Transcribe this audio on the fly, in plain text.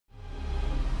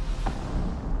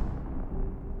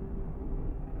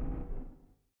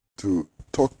to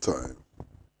Talk Time.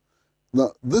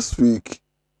 Now, this week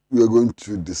we are going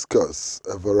to discuss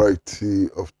a variety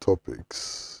of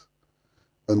topics,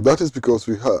 and that is because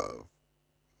we have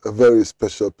a very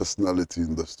special personality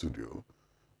in the studio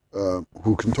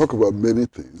who can talk about many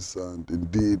things, and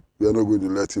indeed we are not going to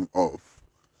let him off,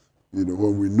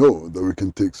 when we know that we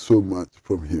can take so much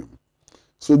from him.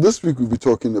 So this week we'll be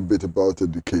talking a bit about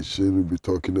education, we'll be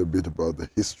talking a bit about the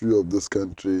history of this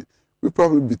country, we'll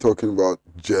probably be talking about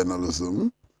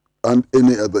journalism and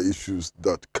any other issues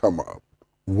that come up.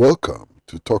 Welcome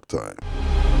to Talk Time.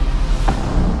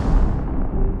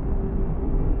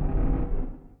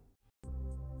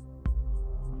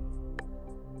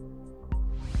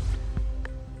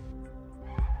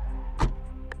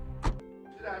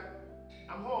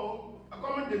 I'm home.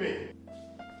 Come to me.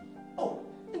 Oh,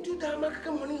 and you damn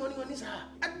come honey sir.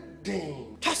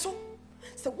 Dang. Castle.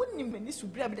 So when you mean to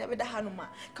be able to Hanuma,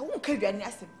 can one carry an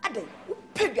asset? Ade,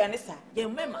 pay your answer,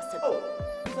 young man myself. Oh,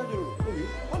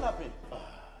 what happened?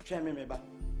 Try me, maybe.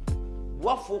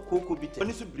 What for cocoa bit?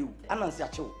 Only so blue, and answer,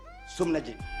 some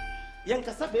legend. Young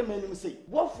Casabe may say,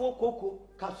 what for cocoa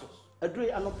castles? A dray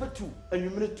and upper 2, and you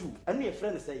minute 2, and me a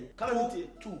friend say, Calamity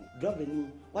 2,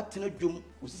 driving what in a doom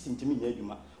was seen to me near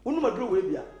you. One of my drew way,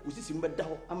 was this in bed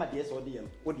down, Amadeus or the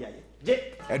what the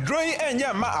a drawing and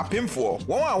yama a pin for,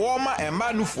 one warmer and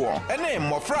manu for, a name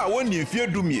more fra one you fear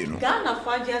do me. Ghana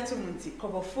Faja to Munti,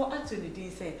 cover 4 at the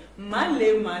say,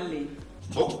 Male.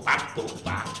 Oh,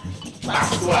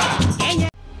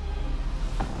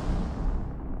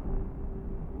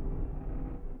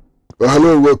 Well,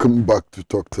 hello and welcome back to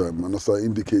Talk Time. And as I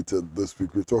indicated this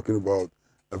week, we're talking about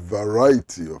a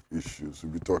variety of issues.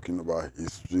 We'll be talking about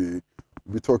history,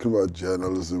 we'll be talking about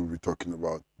journalism, we'll be talking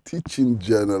about teaching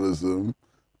journalism,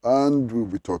 and we'll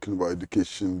be talking about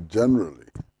education generally,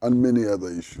 and many other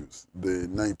issues, the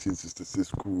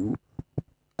 1966 coup,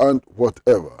 and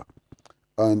whatever.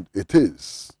 And it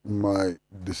is my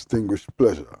distinguished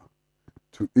pleasure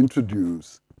to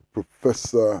introduce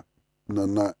Professor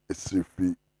Nana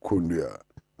Essilfie Conduah.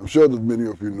 I'm sure that many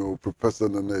of you know Professor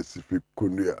Nana Essilfie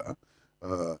Conduah.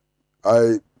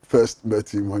 I first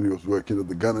met him when he was working at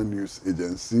the Ghana News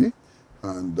Agency,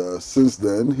 and since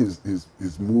then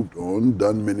he's moved on,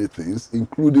 done many things,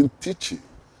 including teaching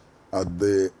at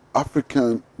the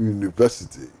African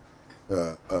University,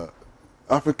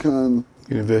 African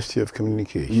University of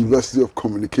Communications. University of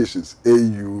Communications,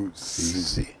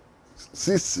 AUC.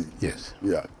 CC. Yes.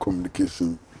 Yeah,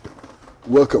 communication.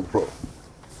 Welcome, Prof.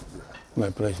 My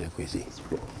pleasure, Kwesi.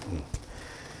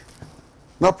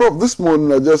 Now, Prof, this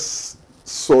morning I just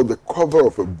saw the cover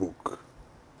of a book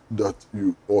that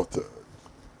you authored,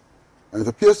 and it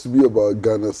appears to be about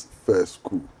Ghana's first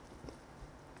coup.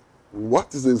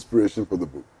 What is the inspiration for the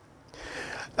book?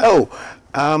 Oh,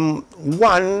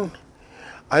 one,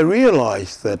 I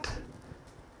realized that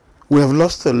we have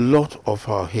lost a lot of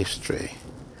our history.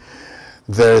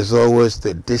 There is always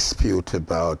the dispute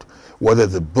about whether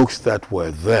the books that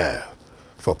were there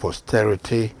for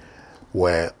posterity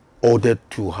were ordered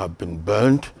to have been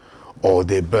burnt or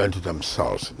they burned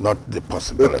themselves, not the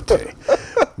possibility.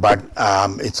 But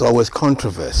it's always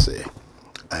controversy.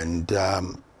 And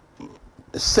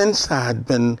since I had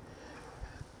been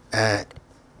a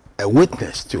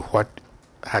witness to what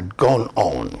had gone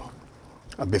on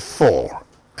before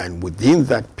and within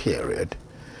that period,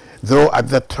 though at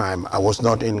that time I was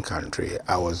not in country,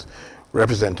 I was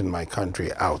representing my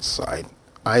country outside,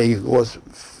 I was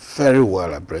very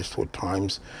well abreast with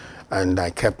times, and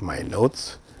I kept my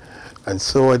notes, and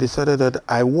so I decided that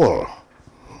I will.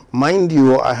 Mind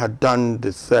you, I had done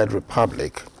the Third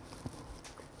Republic.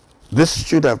 This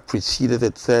should have preceded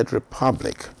the Third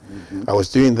Republic. I was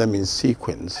doing them in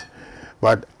sequence,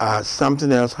 but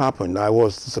something else happened. I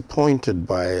was disappointed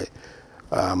by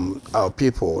our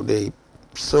people. The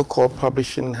so-called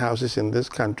publishing houses in this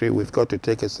country, we've got to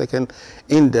take a second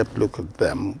in-depth look at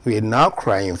them. We are now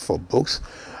crying for books,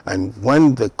 and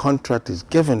when the contract is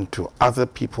given to other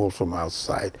people from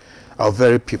outside, our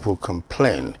very people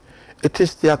complain. It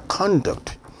is their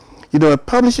conduct. A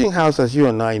publishing house, as you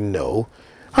and I know,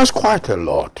 has quite a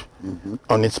lot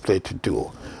on its plate to do.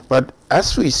 But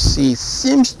as we see, it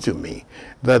seems to me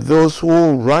that those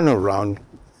who run around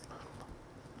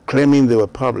claiming they were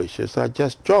publishers are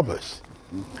just jobbers.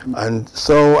 And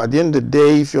so at the end of the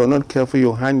day, if you're not careful,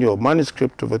 you hand your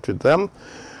manuscript over to them.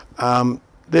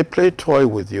 They play toy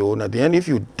with you, and at the end, if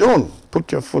you don't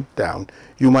put your foot down,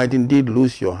 you might indeed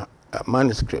lose your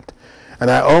manuscript. And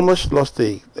I almost lost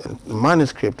the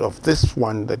manuscript of this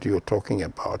one that you're talking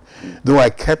about, though I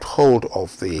kept hold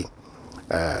of the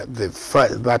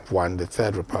the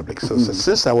Third Republic. So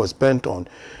since I was bent on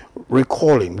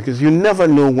recalling, because you never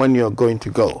know when you're going to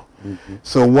go.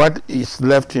 So what is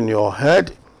left in your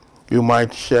head, you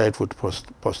might share it with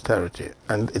posterity.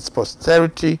 And it's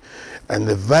posterity and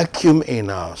the vacuum in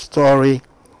our story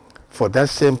for that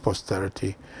same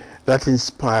posterity that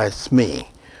inspires me,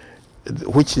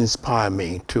 which inspire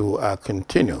me to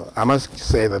continue. I must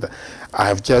say that I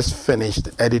have just finished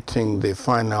editing the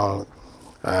final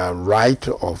right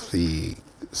of the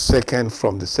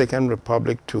from the Second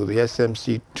Republic to the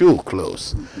SMC2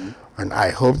 close. And I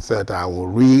hope that I will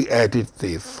re-edit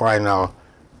the final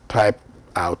type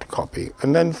out copy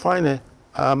and then find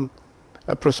a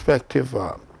prospective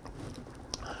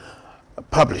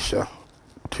publisher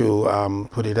to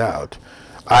put it out.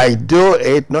 I do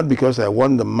it not because I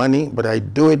want the money, but I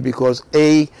do it because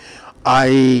I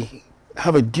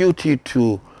have a duty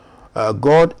to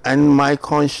God and my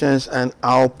conscience and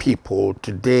our people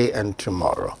today and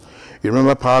tomorrow. You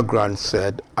remember Power Grant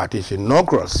said at his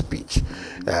inaugural speech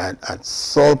at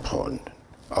Salpond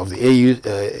of the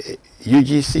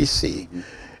UGCC,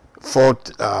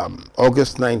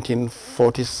 August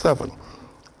 1947,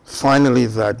 finally,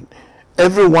 that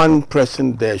everyone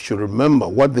present there should remember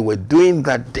what they were doing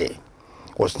that day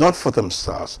was not for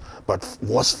themselves, but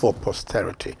was for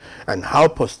posterity, and how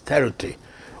posterity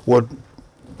would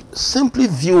simply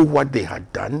view what they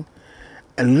had done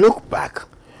and look back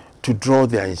to draw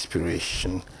their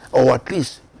inspiration, or at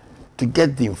least to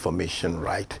get the information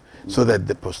right, so that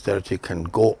the posterity can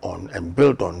go on and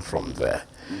build on from there.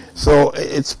 So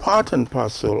it's part and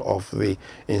parcel of the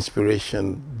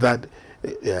inspiration that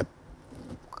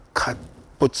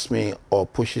puts me or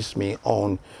pushes me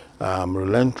on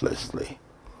relentlessly.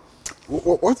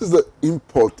 What is the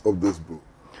import of this book?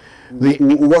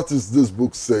 What is this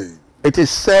book saying? It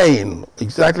is saying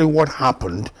exactly what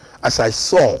happened as I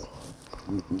saw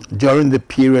during the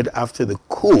period after the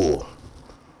coup,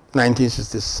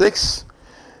 1966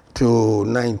 to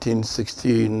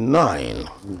 1969.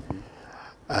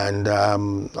 And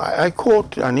I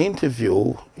quote an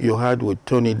interview you had with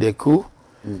Tony Deku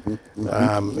in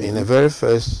the very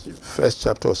first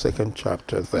chapter or second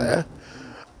chapter there,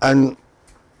 and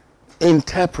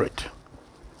interpret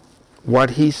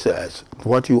what he says,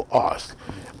 what you asked,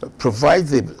 provide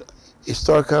the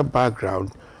historical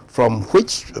background from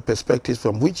which perspectives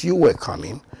from which you were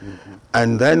coming,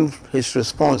 and then his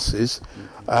responses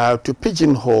to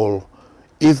pigeonhole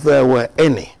if there were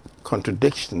any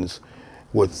contradictions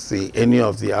with any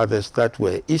of the others that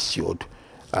were issued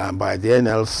by the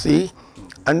NLC,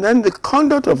 and then the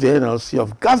conduct of the NLC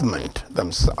of government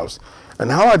themselves,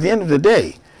 and how at the end of the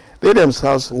day they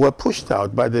themselves were pushed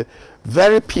out by the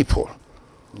very people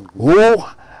who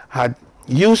had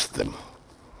used them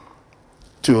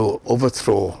to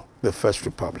overthrow the First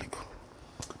Republic.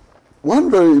 One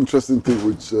very interesting thing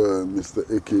which Mr.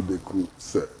 A.K. Deku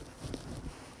said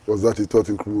was that he thought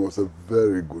Nkrumah was a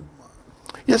very good man.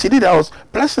 Yes, he did. I was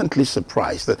pleasantly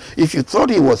surprised that if you thought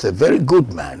he was a very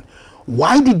good man,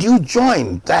 why did you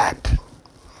join that?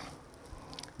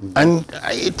 And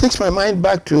it takes my mind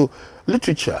back to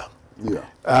literature. Yeah.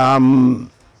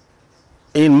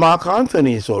 In Mark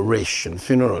Antony's oration,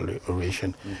 funeral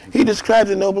oration, he described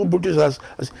the noble Brutus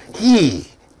as he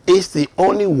is the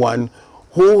only one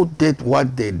who did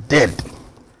what they did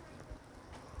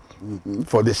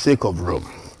for the sake of Rome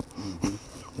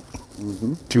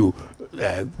to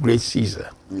great Caesar.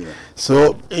 Yeah.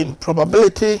 So in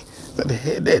probability that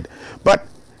he did. But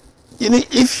you know,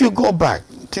 if you go back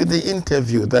to the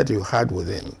interview that you had with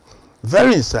him,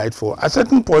 very insightful. At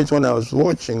certain points when I was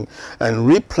watching and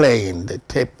replaying the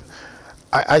tape,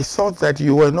 I thought that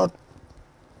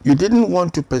you didn't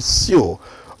want to pursue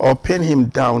or pin him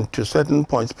down to certain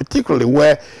points, particularly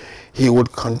where he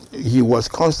was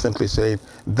constantly saying,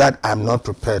 that I'm not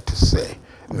prepared to say,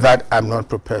 that I'm not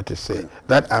prepared to say,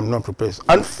 that I'm not prepared to say.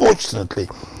 Unfortunately,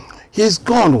 he's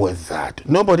gone with that.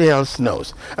 Nobody else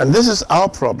knows. And this is our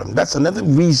problem. That's another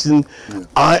reason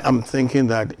I am thinking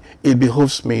that it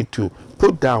behooves me to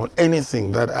put down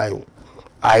anything that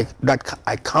I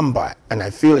come by, and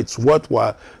I feel it's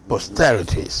worthwhile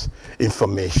posterity's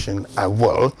information. I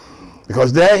will,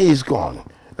 because there he's gone.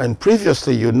 And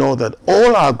previously, you know that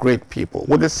all our great people,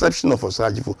 with the exception of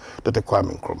Osagyefo Dr.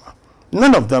 Kwame Nkrumah,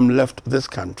 none of them left this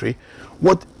country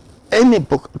with any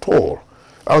book at all.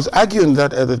 I was arguing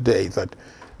that other day that,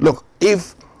 look,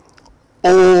 if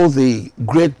all the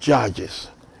great judges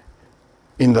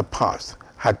in the past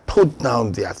had put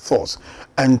down their thoughts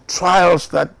and trials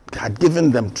that had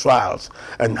given them trials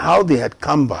and how they had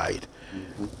come by it,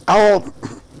 our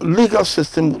legal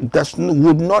system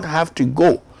would not have to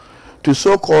go to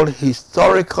so-called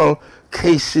historical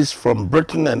cases from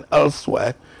Britain and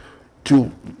elsewhere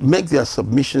to make their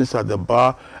submissions at the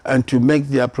bar and to make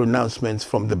their pronouncements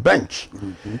from the bench.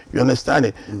 You understand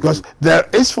it? Because there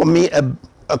is for me a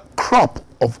crop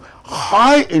of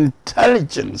high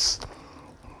intelligence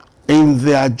in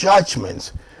their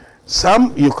judgments.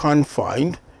 Some you can't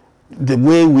find the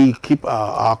way we keep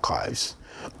our archives.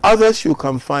 Others you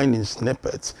can find in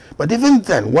snippets. But even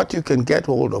then, what you can get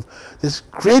hold of, this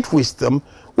great wisdom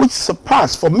which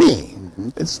surpass, for me,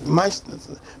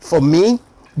 for me,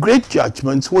 great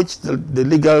judgments which the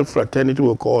legal fraternity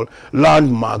will call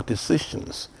landmark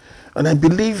decisions. And I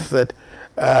believe that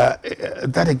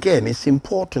that again is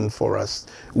important for us,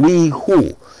 we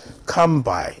who come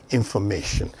by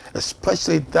information,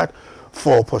 especially that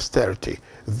for posterity,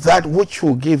 that which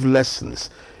will give lessons,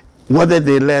 whether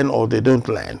they learn or they don't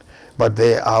learn, but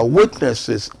they are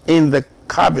witnesses in the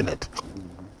cabinet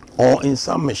or in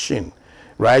some machine.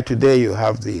 Right today you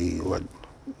have the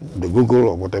Google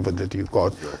or whatever that you've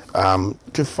got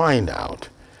to find out.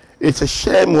 It's a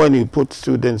shame when you put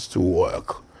students to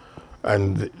work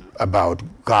and about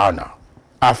Ghana,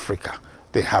 Africa,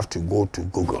 they have to go to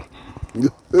Google,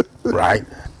 right?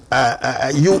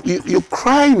 You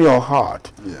cry in your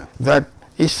heart that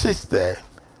he sits there,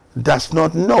 does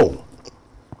not know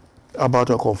about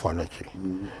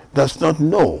Okofanaki, does not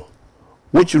know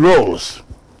which roles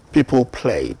people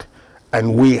played,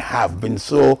 and we have been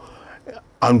so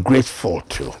ungrateful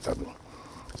to them.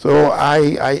 So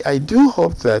I do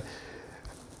hope that,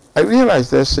 I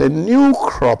realize there's a new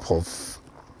crop of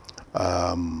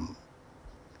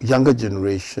younger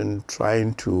generation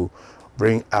trying to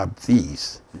bring up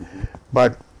these,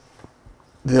 but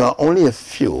there are only a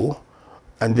few,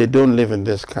 and they don't live in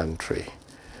this country,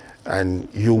 and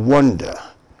you wonder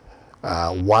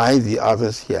why the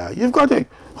others here. You've got a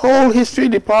whole history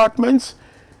departments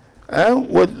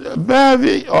with a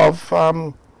bevy of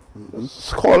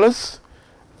scholars,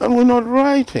 and we're not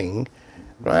writing.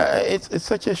 Right? It's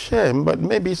such a shame, but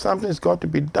maybe something's got to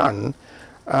be done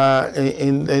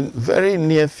in the very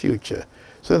near future,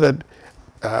 so that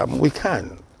we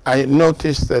can. I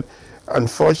noticed that,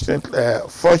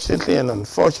 fortunately and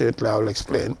unfortunately, I'll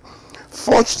explain.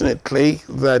 Fortunately,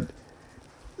 that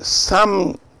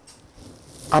some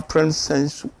apparent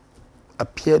sense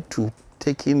appear to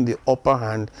taking the upper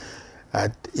hand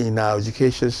in our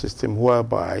education system,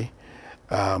 whereby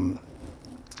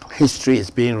history is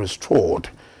being restored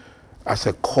as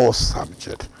a core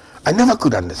subject. I never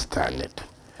could understand it.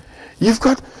 You've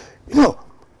got,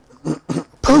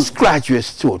 postgraduate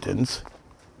students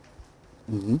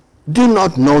do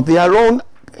not know their own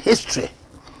history,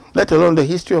 let alone the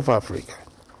history of Africa,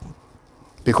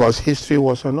 because history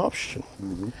was an option.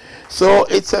 So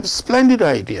it's a splendid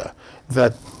idea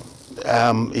that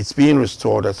it's being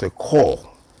restored as a core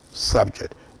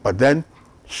subject, but then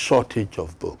shortage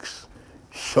of books,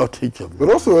 But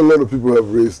also a lot of people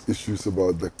have raised issues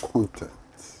about the content.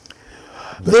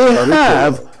 They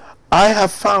have. I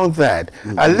have found that.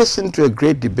 I listened to a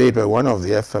great debate by one of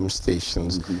the FM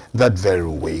stations that very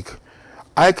week.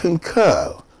 I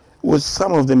concur with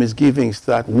some of the misgivings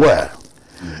that were.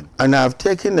 And I've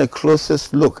taken a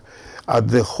closest look at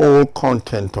the whole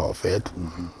content of it.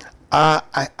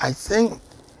 I think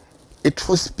it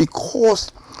was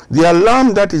because the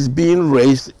alarm that is being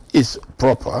raised is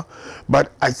proper,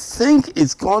 but I think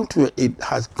it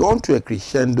has gone to a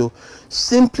crescendo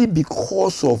simply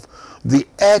because of the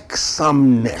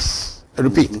irksomeness, I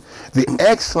repeat, the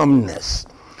irksomeness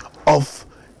of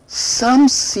some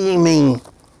seeming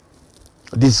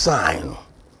design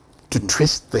to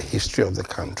twist the history of the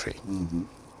country.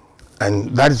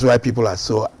 And that is why people are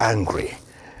so angry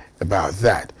about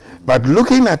that. But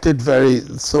looking at it very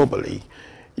soberly,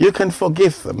 you can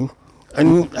forgive them.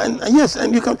 And yes,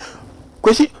 and you can,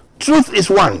 Kwesi, truth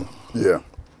is one. Yeah.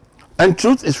 And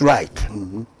truth is right.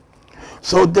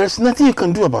 So there's nothing you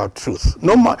can do about truth.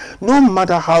 No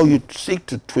matter how you seek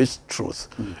to twist truth,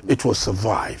 it will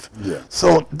survive. Yeah.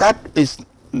 So that is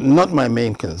not my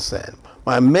main concern.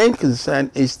 My main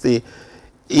concern is the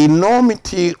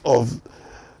enormity of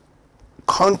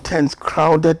contents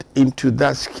crowded into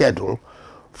that schedule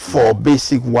for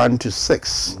basic 1 to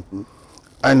 6.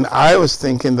 And I was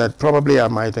thinking that probably I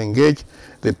might engage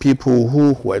the people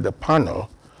who were the panel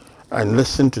and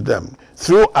listen to them.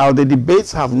 Throughout, the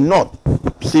debates have not,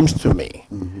 seems to me,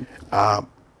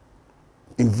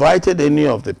 invited any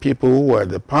of the people who were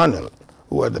the panel,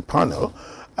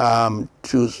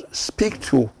 to speak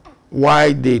to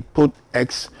why they put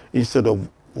X instead of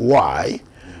Y.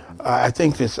 I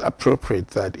think it's appropriate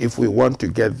that if we want to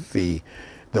get the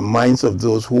minds of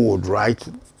those who would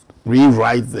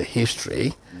rewrite the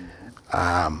history,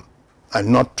 and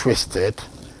not twisted,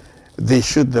 they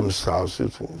should themselves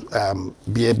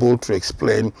be able to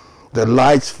explain the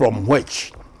lights from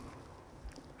which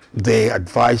they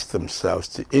advise themselves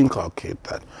to inculcate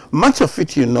that. Much of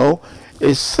it, you know,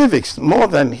 is civics, more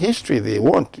than history they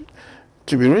want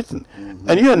to be written.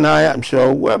 And you and I, I'm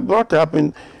sure, were brought up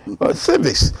in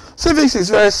civics. Civics is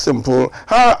very simple.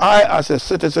 How I, as a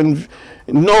citizen,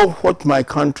 know what my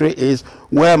country is,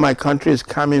 where my country is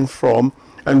coming from,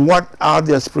 and what are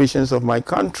the aspirations of my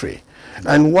country,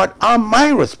 and what are my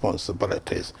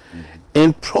responsibilities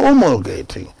in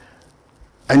promulgating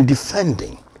and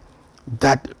defending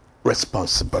that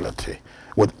responsibility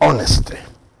with honesty.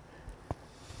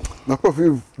 Now, Prof,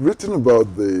 you've written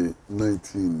about the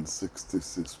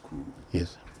 1966 coup.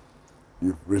 Yes.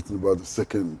 You've written about the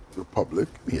Second Republic,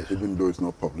 Yes. even though it's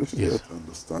not published Yes. yet, I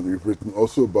understand. You've written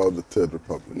also about the Third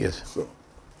Republic. Yes. So,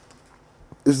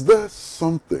 is there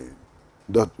something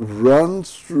that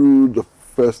runs through the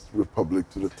First Republic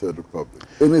to the Third Republic?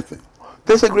 Anything?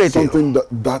 There's a great deal. Something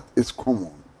that is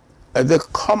common? The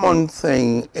common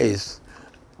thing is,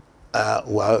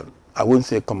 well, I wouldn't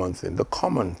say common thing. The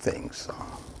common things are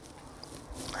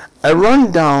a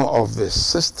rundown of the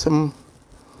system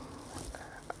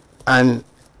and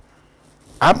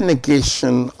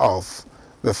abnegation of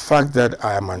the fact that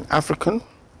I am an African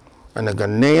and a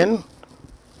Ghanaian.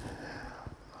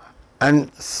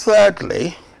 And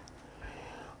thirdly,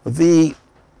 the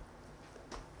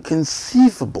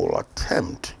conceivable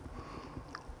attempt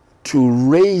to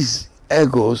raise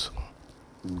egos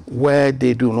where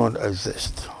they do not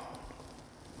exist.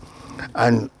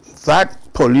 And that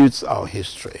pollutes our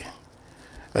history.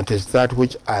 It is that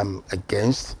which I'm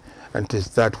against, and it is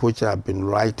that which I've been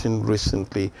writing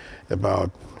recently about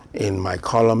in my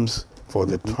columns for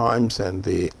the Times and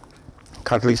the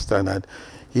Catholic Standard.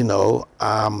 You know,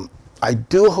 I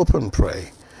do hope and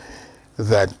pray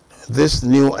that this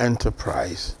new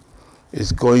enterprise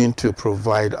is going to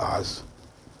provide us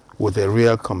with a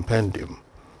real compendium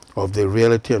of the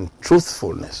reality and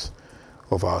truthfulness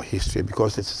of our history,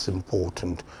 because it is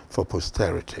important for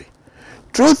posterity.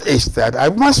 Truth is that, I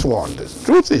must warn this,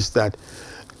 truth is that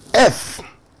if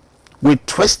we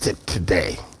twist it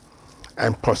today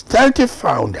and posterity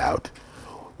found out,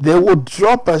 they would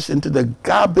drop us into the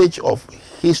garbage of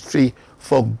history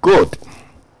for good.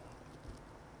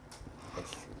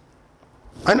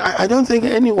 And I don't think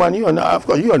anyone, you and I, of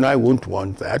course, you and I won't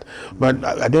want that, but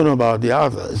I don't know about the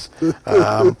others.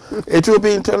 It will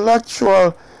be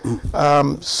intellectual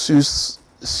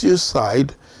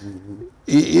suicide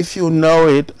if you know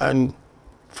it, and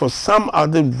for some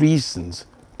other reasons,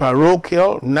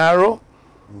 parochial, narrow,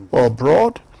 or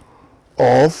broad,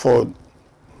 or for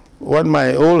what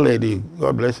my old lady,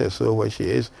 God bless her soul where she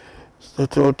is,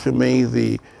 told to me,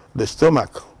 the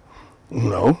stomach, you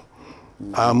know.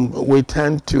 We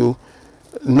tend to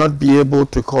not be able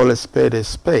to call a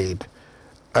spade,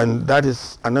 and that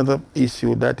is another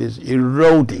issue that is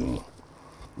eroding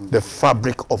the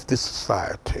fabric of this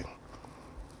society.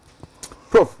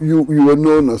 Prof, you were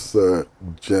known as a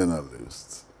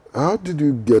journalist. How did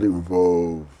you get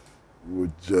involved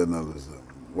with journalism?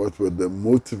 What were the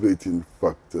motivating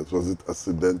factors? Was it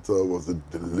accidental? Was it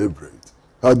deliberate?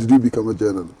 How did you become a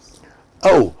journalist?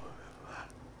 Oh,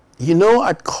 you know,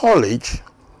 at college,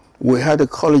 we had a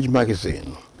college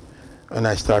magazine, and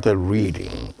I started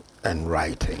reading and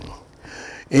writing.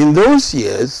 In those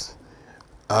years,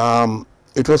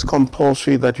 it was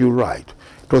compulsory that you write.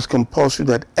 It was compulsory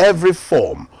that every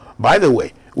form, by the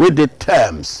way, we did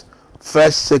terms,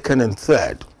 first, second, and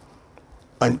third.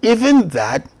 And even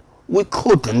that, we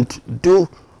couldn't do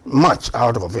much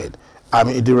out of it. I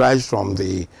mean, it derives from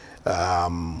the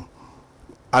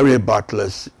Ariel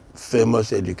Butler's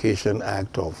famous Education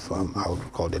Act of, I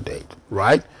would call the date,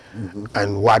 right?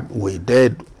 And what we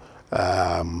did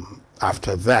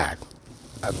after that,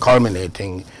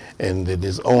 culminating in the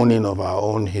disowning of our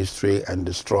own history and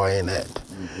destroying it,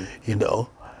 you know.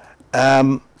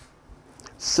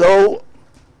 So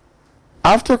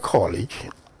after college,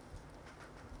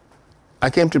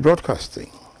 I came to broadcasting.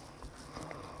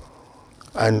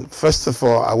 And first of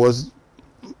all, I was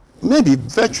maybe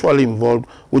virtually involved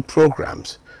with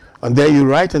programs. And there you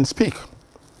write and speak,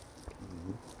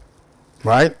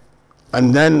 right?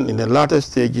 And then in the latter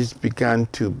stages began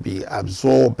to be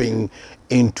absorbing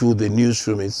into the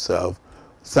newsroom itself,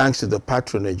 thanks to the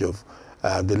patronage of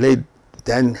the late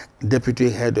then deputy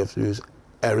head of news,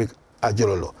 Eric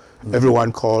Ajololo.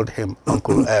 Everyone called him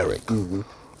Uncle Eric.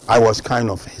 I was kind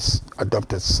of his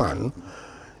adopted son,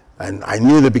 and I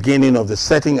knew the beginning of the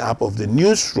setting up of the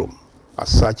newsroom as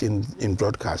such in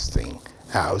broadcasting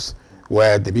house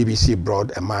where the BBC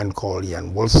brought a man called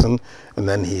Ian Wilson, and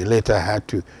then he later had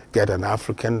to get an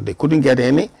African. They couldn't get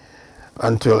any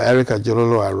until Eric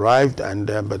Ajololo arrived, and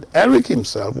but Eric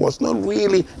himself was not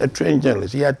really a trained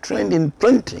journalist. He had trained in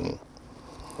printing.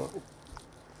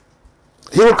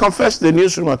 He would confess to the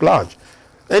newsroom at large.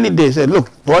 Any day he said,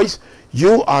 look, boys,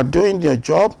 you are doing your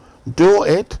job, do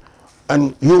it,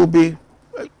 and you will be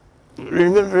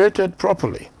remunerated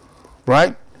properly,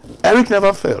 right? Eric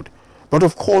never failed. But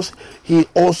of course, he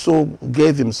also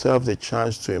gave himself the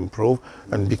chance to improve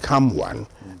and become one,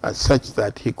 such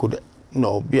that he could,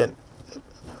 be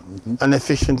an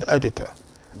efficient editor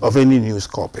of any news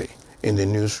copy in the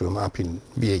newsroom up in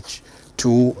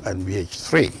BH2 and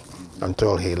BH3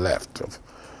 until he left.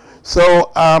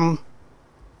 So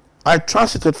I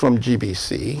transited from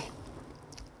GBC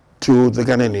to the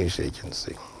Ghana News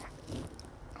Agency.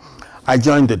 I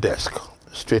joined the desk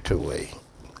straight away,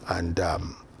 and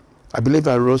I believe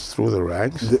I rose through the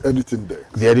ranks. The editing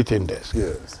desk. The editing desk.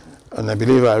 Yes. And I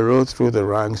believe I rose through the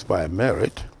ranks by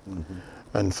merit.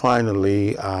 And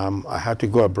finally, I had to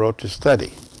go abroad to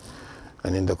study.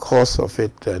 And in the course of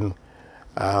it, then,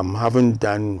 having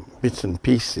done bits and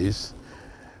pieces,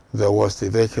 there was the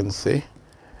vacancy.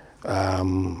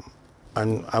 And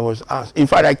I was asked. In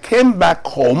fact, I came back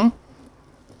home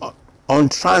on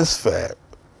transfer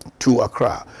to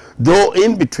Accra. Though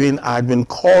in between, I had been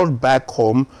called back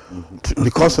home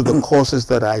because of the courses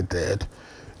that I did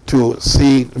to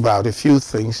see about a few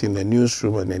things in the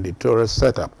newsroom and editorial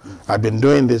setup. I'd been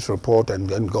doing this report and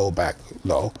then go back.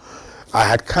 No, I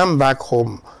had come back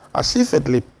home as if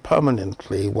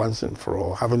permanently once and for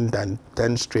all, having done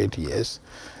 10 straight years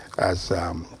as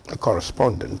a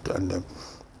correspondent. And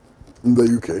in the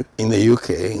UK? In the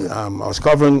UK. I was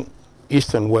covering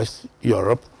East and West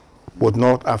Europe with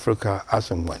North Africa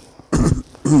as and when.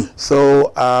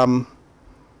 So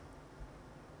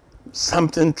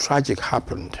something tragic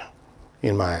happened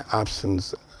in my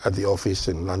absence at the office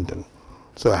in London.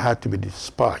 So I had to be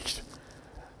dispatched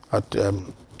at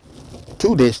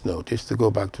 2 days' notice to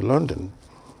go back to London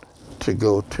to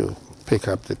go to pick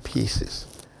up the pieces.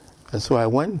 And so I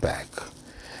went back.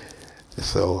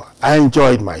 So I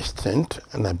enjoyed my stint,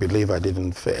 and I believe I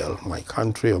didn't fail my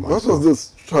country or myself. What was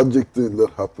this tragic thing that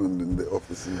happened in the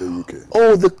office in the UK?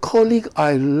 Oh, the colleague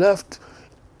I left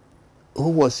who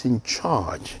was in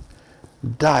charge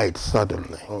died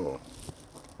suddenly. Oh.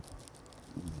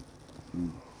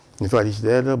 In fact, he's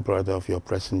the elder brother of your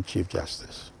present Chief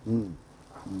Justice.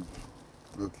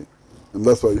 Okay. And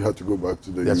that's why you had to go back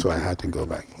to the That's UK. why I had to go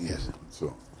back, yes.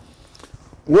 So,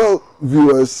 well,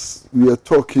 viewers, we are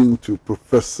talking to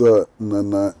Professor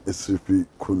Nana Essilfie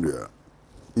Conduah.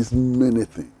 It's many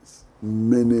things,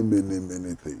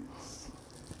 many things.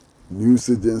 News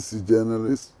agency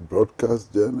journalist,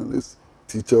 broadcast journalist,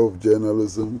 teacher of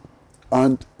journalism,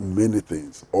 and many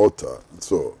things, author, and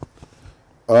so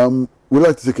on. We'd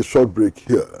like to take a short break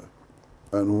here,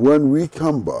 and when we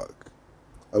come back,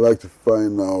 I'd like to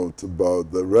find out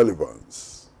about the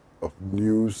relevance of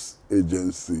news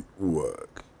agency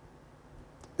work.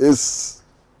 Is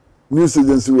news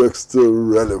agency work still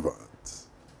relevant?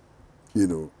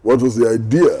 What was the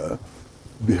idea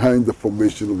behind the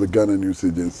formation of the Ghana News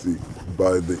Agency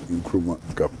by the Nkrumah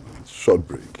government? Short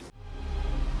break.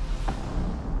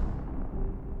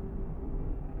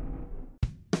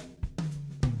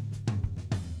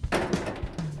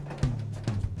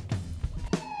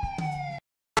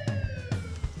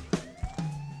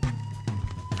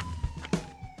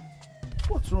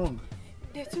 What's wrong?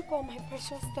 They took all my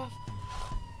precious stuff.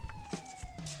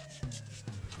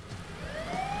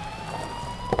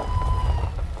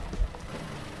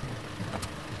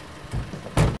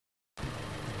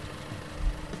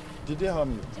 Did they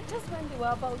harm you? Just when they were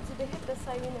about to, they hit the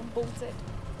siren and bolted.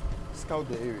 Scout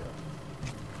the area.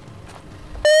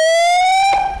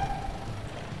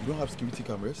 You don't have security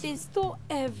cameras? They stole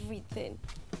everything.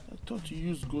 I thought you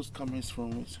used ghost cameras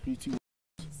from security.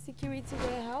 Security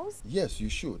warehouse? Yes, you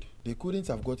should. They couldn't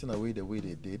have gotten away the way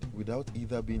they did without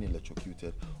either being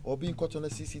electrocuted or being caught on a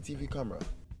CCTV camera.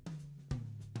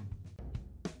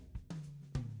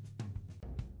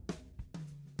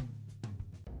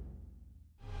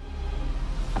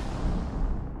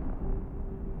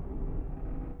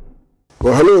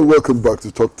 Well, hello and welcome back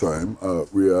to Talk Time.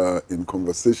 We are in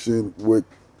conversation with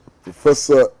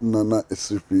Professor Nana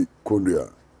Essilfie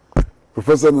Conduah.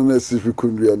 Professor Nana Essilfie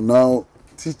Conduah now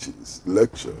teaches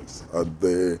lectures at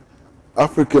the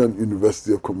African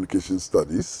University of Communication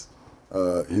Studies.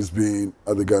 He's been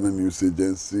at the Ghana News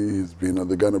Agency. He's been at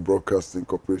the Ghana Broadcasting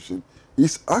Corporation.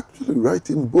 He's actually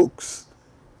writing books.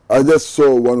 I just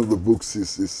saw one of the books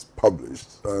he's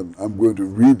published, and I'm going to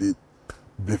read it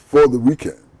before the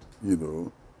weekend, you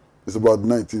know. It's about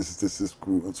 1966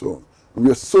 crew and so on. And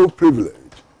we are so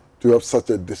privileged to have such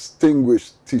a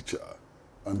distinguished teacher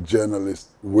and journalist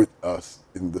with us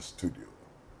in the studio.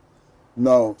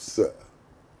 Now, sir,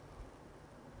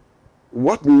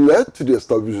 what led to the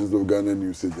establishment of Ghana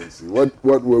News Agency? What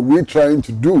were we trying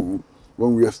to do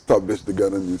when we established the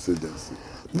Ghana News Agency?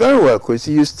 Very well,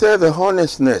 Kwesi. You stir the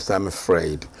hornet's nest, I'm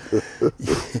afraid.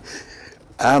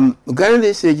 Ghana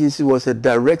News Agency was a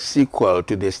direct sequel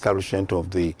to the establishment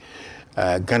of the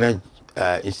Ghana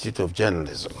Institute of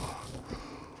Journalism.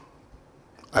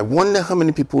 I wonder how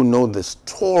many people know the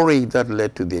story that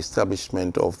led to the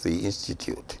establishment of the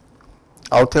institute.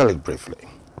 I'll tell it briefly.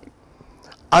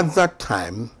 At that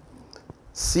time,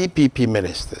 CPP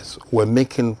ministers were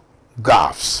making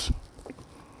gaffes,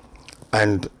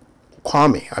 and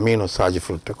Kwame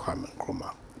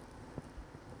Nkrumah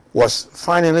was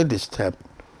finally disturbed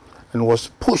and was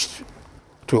pushed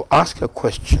to ask a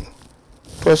question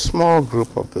to a small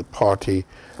group of the party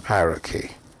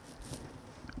hierarchy.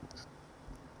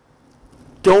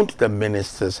 Don't the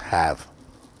ministers have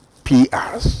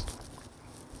PRs?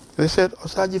 They said,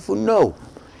 Osajifu, no.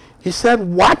 He said,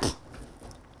 what?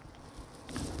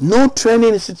 No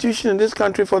training institution in this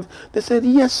country for... They said,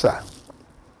 yes, sir.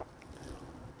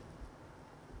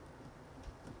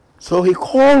 So he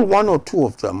called one or two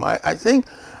of them. I think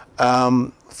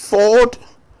Ford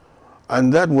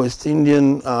and that West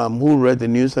Indian who read the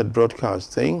news at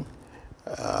broadcasting,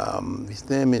 his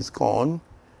name is gone.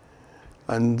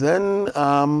 And then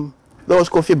there was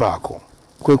Kofi Bako,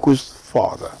 Kweku's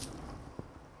father.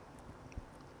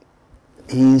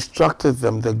 He instructed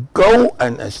them to go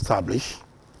and establish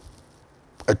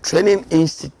a training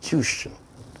institution.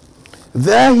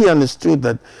 There he understood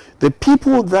that the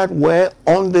people that were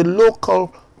on the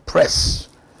local press,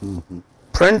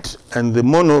 print and the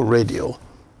mono radio,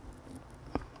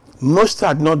 most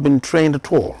had not been trained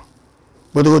at all.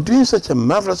 But they were doing such a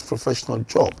marvelous professional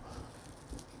job.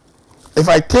 If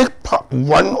I take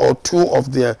one or two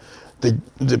of the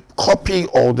copy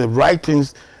or the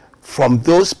writings from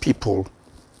those people,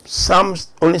 some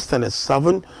only standard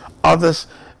 7, others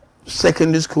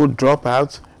secondary school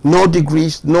dropouts, no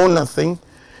degrees, no nothing,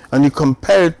 and you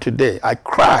compare it today, I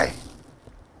cry.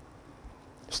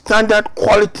 Standard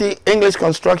quality English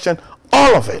construction,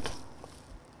 all of it.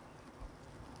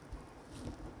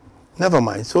 Never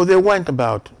mind. So they went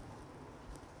about.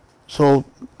 So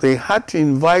they had to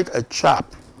invite a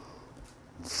chap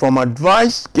from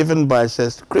advice given by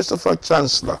Christopher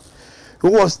Chancellor,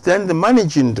 who was then the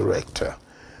managing director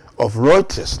of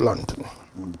Reuters London,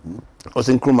 was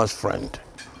Nkrumah's friend.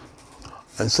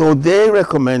 And so they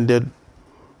recommended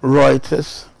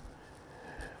Reuters,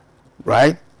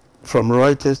 right? From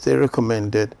Reuters, they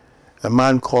recommended a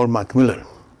man called Macmillan.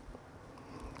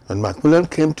 And Macmillan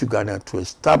came to Ghana to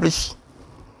establish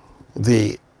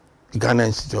the Ghana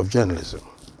Institute of Journalism.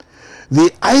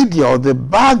 The idea or the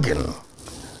bargain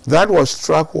that was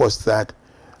struck was that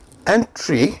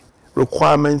entry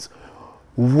requirements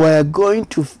were going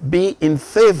to be in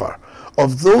favor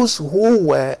of those who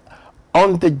were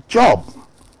on the job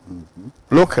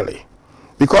locally,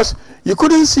 because you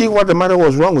couldn't see what the matter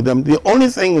was wrong with them. The only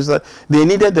thing is that they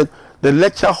needed the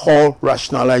lecture hall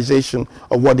rationalization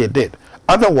of what they did.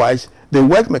 Otherwise, they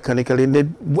worked mechanically and they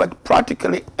worked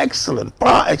practically excellent,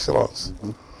 par excellence.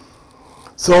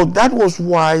 So that was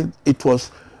why it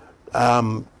was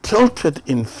tilted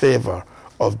in favor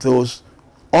of those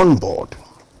on board.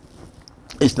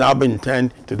 It's now been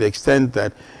turned to the extent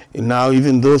that now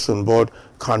even those on board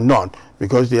cannot,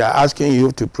 because they are asking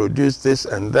you to produce this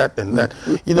and that and that.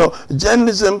 You know,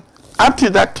 journalism, up to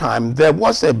that time, there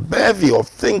was a bevy of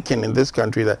thinking in this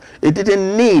country that it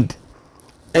didn't need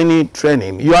any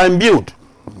training. You are imbued.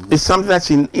 It's something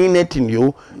that's innate in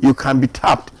you. You can be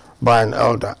tapped by an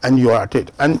elder and you are at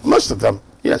it. And most of them,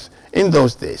 yes, in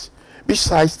those days.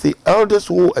 Besides the elders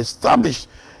who established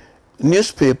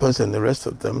newspapers and the rest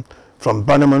of them, from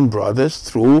Bannerman Brothers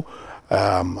through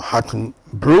Hutton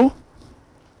Brew,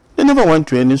 they never went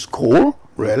to any school,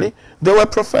 really. They were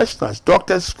professionals,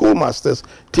 doctors, schoolmasters,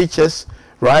 teachers,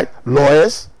 right,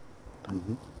 lawyers,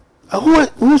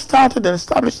 who started and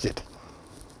established it,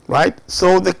 right?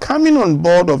 So the coming on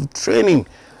board of training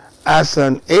as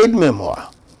an aid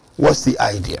memoir was the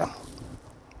idea.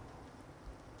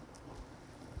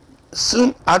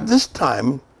 Soon at this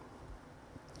time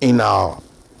in our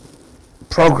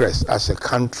progress as a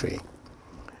country,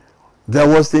 there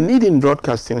was the need in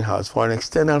Broadcasting House for an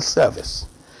external service.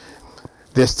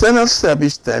 The external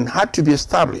service then had to be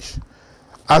established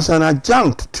as an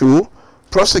adjunct to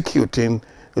prosecuting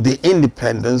the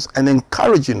independence and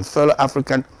encouraging fellow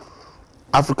African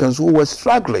Africans who were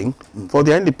struggling for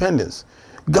their independence.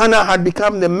 Ghana had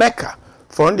become the Mecca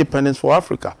for independence for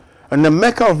Africa and the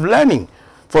Mecca of learning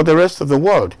for the rest of the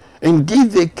world.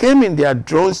 Indeed, they came in their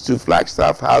drones to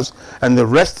Flagstaff House and the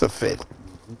rest of it.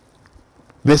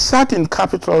 They sat in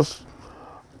capitals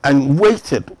and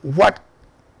waited what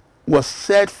was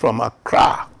said from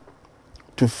Accra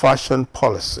to fashion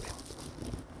policy.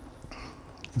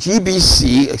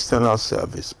 GBC External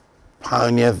Service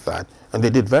pioneered that, and they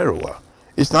did very well.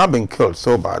 It's now been killed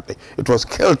so badly. It was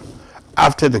killed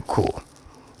after the coup.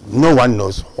 No one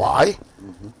knows why,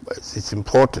 but it's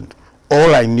important.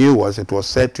 All I knew was it was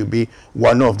said to be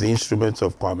one of the instruments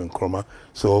of Kwame Nkrumah,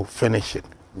 so finish it.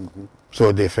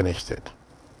 So they finished it.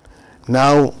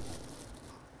 Now,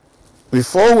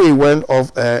 before we went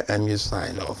off air and you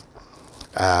signed off,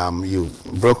 you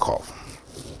broke off.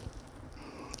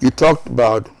 You talked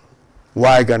about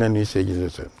why Ghana News Agency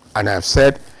was, and I've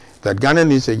said that Ghana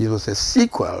News Agency was a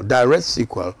sequel, direct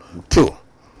sequel to.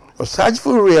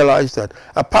 Osajifo realized that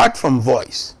apart from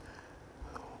voice,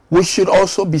 we should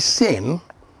also be seen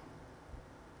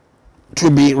to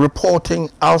be reporting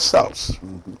ourselves.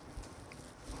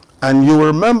 And you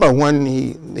remember when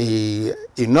he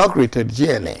inaugurated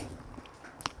GNA,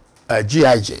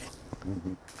 GIJ,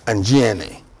 and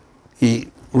GNA, he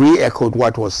re-echoed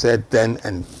what was said then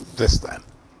and this time,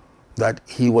 that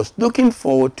he was looking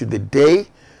forward to the day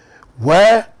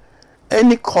where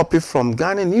any copy from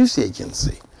Ghana News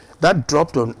Agency that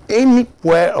dropped on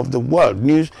anywhere of the world,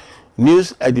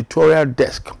 news editorial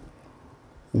desk,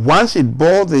 once it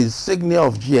bore the insignia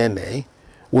of GNA,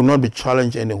 will not be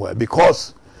challenged anywhere,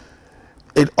 because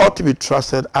it ought to be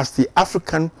trusted as the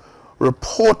African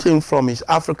reporting from his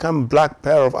African black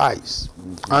pair of eyes,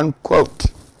 unquote.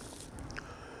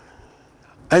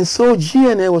 And so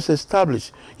GNA was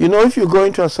established. You know, if you're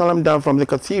going to Asylum down from the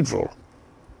cathedral,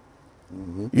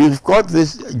 you've got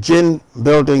these gin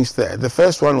buildings there. The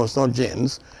first one was not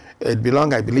gins. It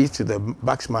belonged, I believe, to the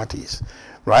Baxmatis,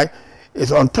 right?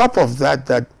 It's on top of that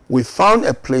that we found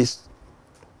a place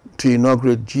to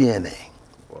inaugurate GNA.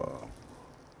 Wow.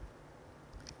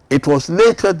 It was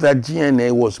later that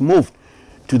GNA was moved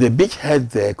to the beachhead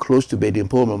there, close to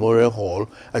Bedimpo Memorial Hall,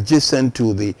 adjacent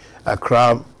to the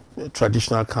Accra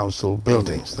Traditional Council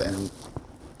buildings there.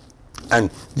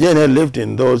 And GNA lived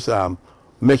in those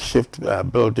makeshift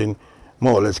building,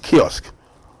 more or less kiosk,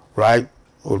 right,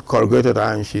 with corrugated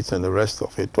iron sheets and the rest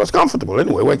of it. It was comfortable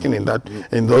anyway, working in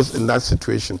that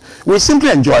situation. We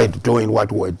simply enjoyed doing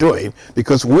what we were doing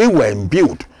because we were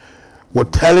imbued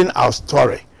with telling our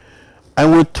story,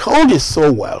 and we told it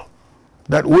so well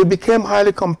that we became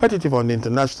highly competitive on the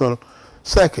international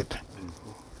circuit.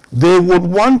 They would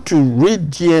want to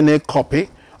read GNA copy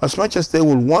as much as they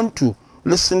would want to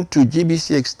listen to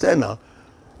GBC External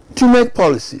to make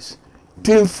policies,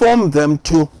 to inform them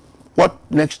to what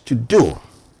next to do.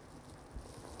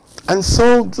 And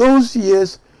so those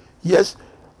years, yes,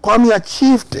 Kwame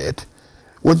achieved it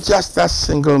with just that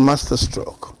single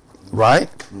masterstroke, right?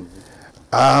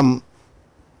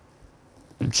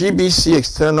 GBC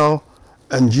External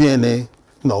and GNA,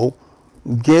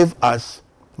 gave us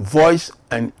voice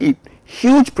and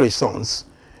huge presence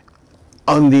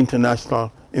on the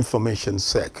international information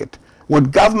circuit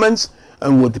with governments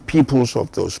and with the peoples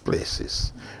of those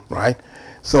places, right?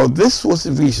 So this was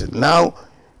the vision. Now,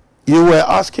 you were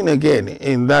asking again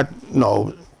in that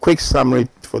quick summary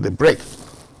for the break,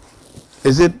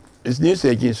 is news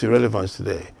agency relevance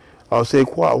today? I'll say,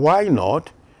 why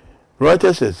not?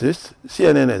 Reuters exists,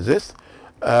 CNN exists,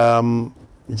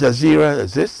 Jazeera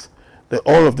exists,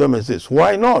 all of them exist.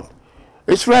 Why not?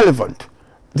 It's relevant.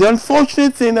 The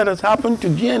unfortunate thing that has happened to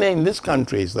GNA in this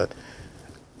country is that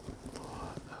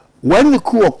when the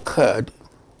coup occurred,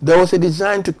 there was a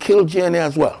design to kill GNA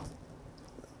as well.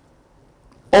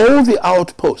 All the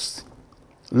outposts,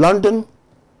 London,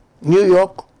 New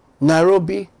York,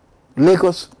 Nairobi,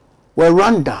 Lagos, were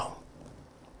run down.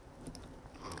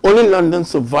 Only London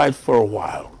survived for a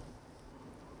while.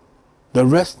 The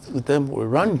rest of them were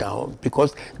run down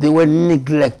because they were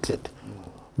neglected.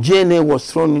 GNA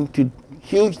was thrown into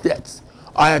huge debts.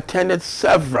 I attended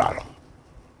several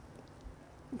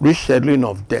rescheduling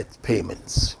of debt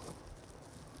payments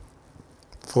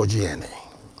for GNA.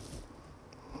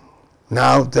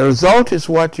 Now, the result is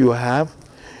what you have.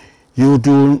 You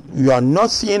are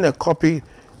not seeing a copy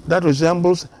that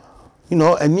resembles,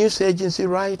 a news agency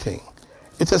writing.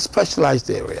 It's a specialized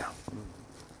area,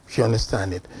 if you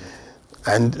understand it.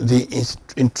 And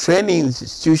in training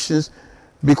institutions,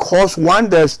 because one,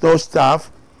 there's no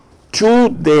staff, two,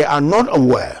 they are not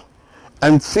aware,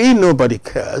 and three, nobody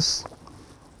cares,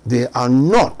 they are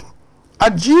not.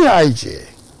 At GIJ,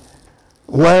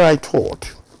 where I taught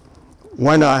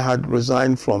when I had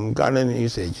resigned from Ghana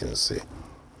News Agency,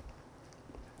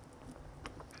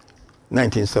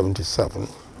 1977,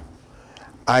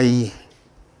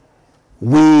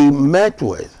 we met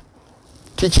with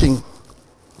teaching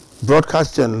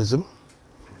broadcast journalism,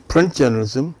 print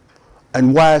journalism,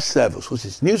 and wire service, which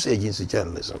is news agency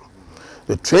journalism.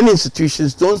 The training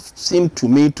institutions don't seem to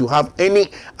me to have any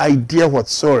idea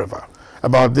whatsoever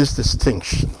about this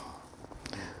distinction.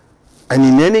 And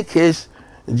in any case,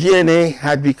 GNA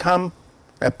had become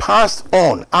a passed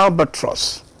on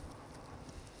albatross,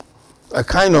 a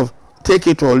kind of take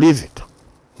it or leave it,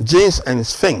 James and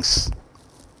Sphinx,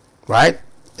 right?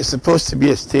 It's supposed to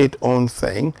be a state-owned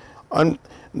thing, and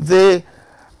they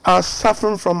are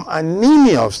suffering from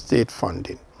anemia of state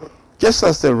funding, just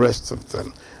as the rest of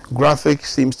them. Graphics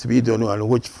seems to be the only one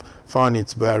which found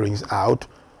its bearings out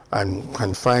and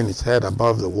can find its head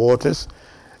above the waters.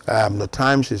 The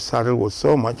Times is saddled with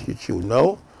so much, which you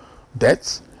know,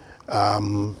 debts.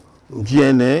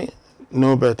 GNA,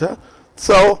 no better.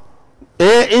 So,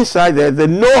 inside there, the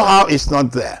know-how is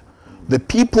not there. The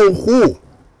people who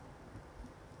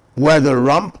were the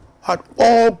rump had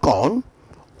all gone,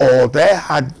 or they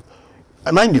had,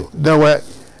 mind you,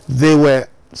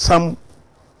 some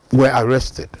were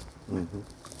arrested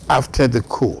after the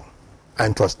coup,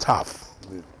 and it was tough.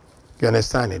 You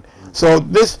understand it? So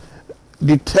this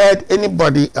deterred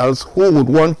anybody else who would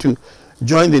want to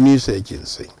join the news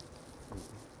agency.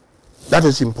 That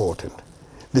is important.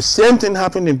 The same thing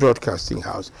happened in Broadcasting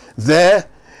House. Their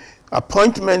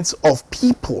appointments of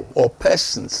people or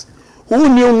persons who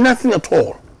knew nothing at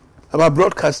all about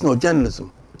broadcasting or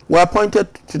journalism were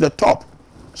appointed to the top.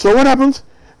 So what happens?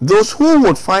 Those who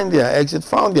would find their exit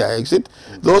found their exit.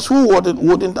 Those who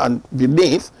wouldn't and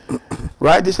beneath,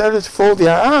 right, decided to fold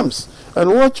their arms and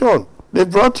watch on. They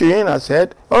brought you in and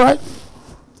said, all right,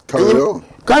 Carry on.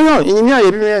 carry on.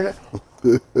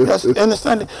 Just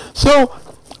understand it. So,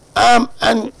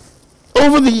 and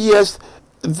over the years,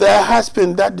 there has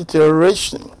been that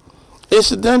deterioration.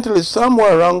 Incidentally,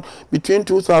 somewhere around between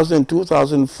 2000 and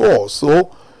 2004,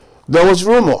 so there was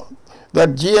rumor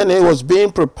that GNA was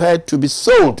being prepared to be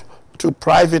sold to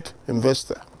private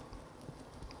investor.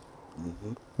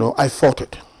 No, I fought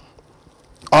it.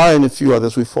 I and a few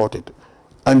others, we fought it.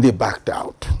 And they backed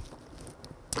out.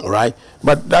 All right?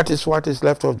 But that is what is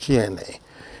left of GNA.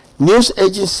 News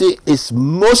agency is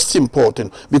most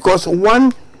important because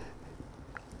one,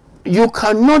 you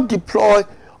cannot deploy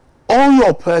all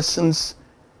your persons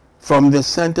from the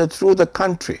center through the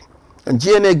country. And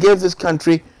GNA gave this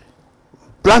country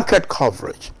blanket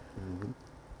coverage.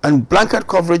 And blanket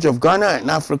coverage of Ghana and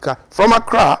Africa from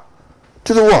Accra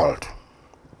to the world.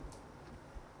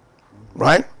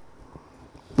 Right?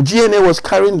 GNA was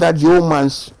carrying that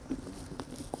yeoman's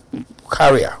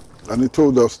carrier. And he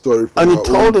told our story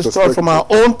from our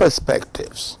own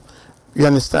perspectives. You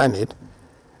understand it?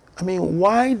 I mean,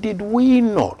 why did we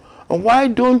not? And why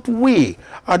don't we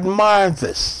admire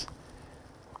this?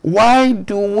 Why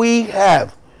do we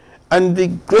have? And the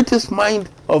greatest mind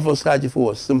of Osagyefo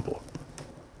was simple.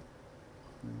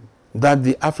 That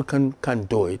the African can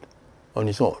do it on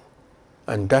his own.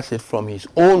 And does it from his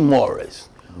own morals.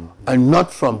 And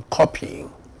not from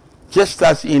copying. Just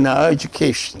as in our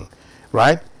education,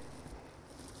 right?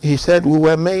 He said we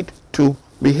were made to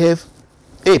behave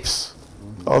apes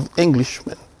of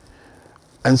Englishmen.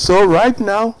 And so right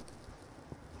now,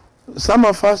 some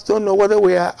of us don't know whether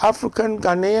we are African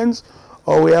Ghanaians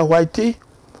or we are Whitey.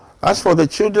 As for the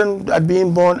children that are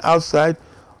being born outside,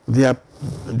 their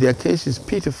case is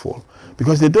pitiful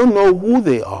because they don't know who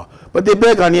they are. But they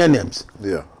bear Ghanaian names.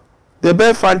 Yeah. They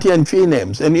bear Fanti and Tree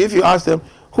names. And if you ask them,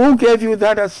 who gave you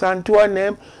that Asantua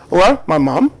name? Well, my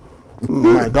mom,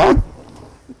 my dad.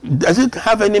 Does it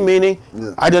have any meaning?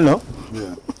 Yeah. I don't know.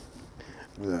 Yeah.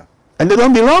 Yeah. And they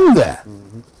don't belong there.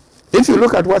 If you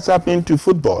look at what's happening to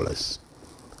footballers,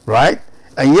 right?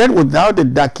 And yet without the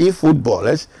Daki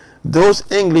footballers, those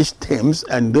English teams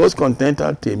and those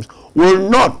continental teams will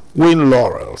not win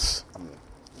laurels.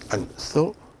 And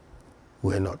so,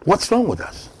 we're not. What's wrong with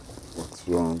us? What's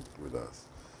wrong with us?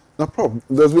 Now, Prof,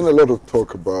 there's been a lot of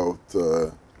talk about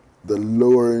the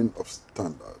lowering of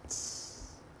standards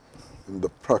in the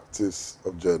practice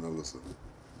of journalism.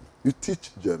 You teach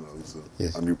journalism,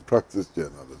 yes, and you practice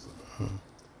journalism.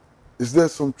 Is there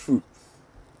some truth?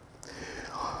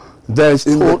 There's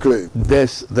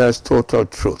There's total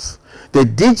truth. The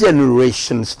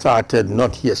degeneration started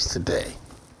not yesterday.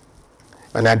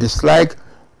 And I dislike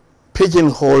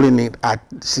pigeonholing it at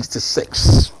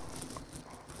 66.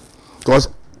 Because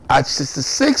at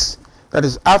 66, that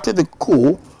is after the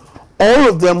coup, all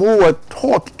of them who were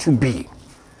taught to be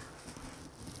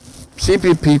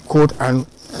CPP, quote and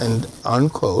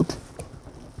unquote,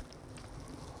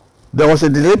 there was a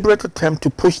deliberate attempt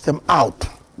to push them out.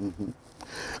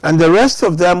 And the rest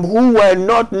of them who were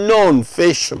not known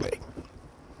facially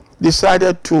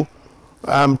decided to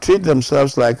treat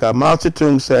themselves like Mao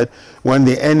Zedong said, when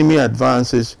the enemy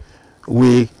advances,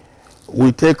 we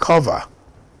take cover.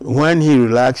 When he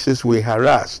relaxes, we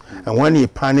harass. And when he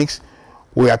panics,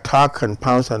 we attack and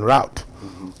pounce and rout.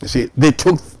 You see, they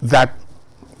took that.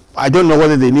 I don't know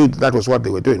whether they knew that was what they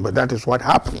were doing, but that is what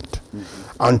happened.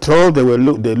 Until they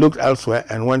looked elsewhere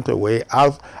and went away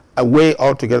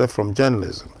altogether from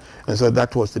journalism. And so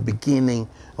that was the beginning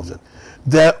of it.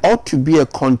 There ought to be a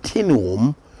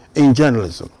continuum in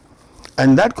journalism.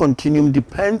 And that continuum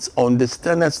depends on the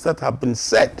standards that have been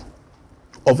set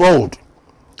of old.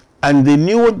 And the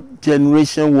newer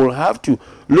generation will have to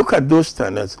look at those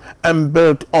standards and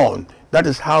build on. That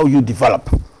is how you develop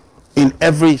in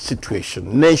every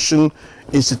situation, nation,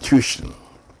 institution.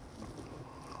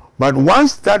 But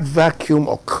once that vacuum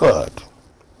occurred,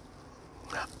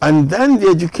 and then the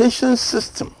education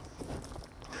system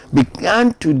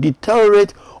began to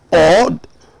deteriorate or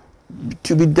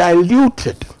to be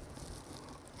diluted.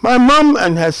 My mom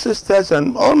and her sisters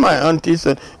and all my aunties,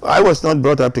 and I was not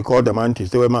brought up to call them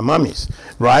aunties, they were my mummies,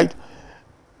 right?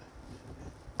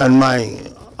 And my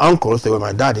uncles, they were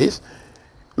my daddies.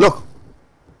 Look,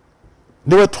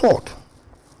 they were taught.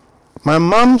 My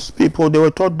mom's people, they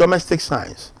were taught domestic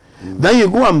science. Then you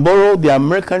go and borrow the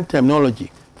American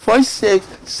terminology. For its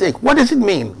sake, what does it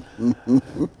mean?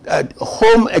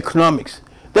 Home economics.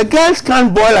 The girls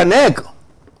can't boil an egg.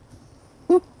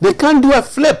 They can't do a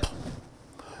flip.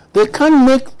 They can't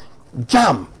make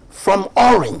jam from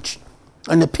orange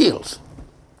and the peels.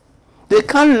 They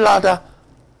can't lather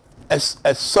a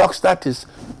socks that is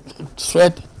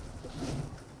thread.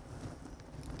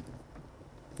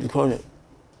 You call it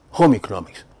home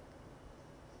economics.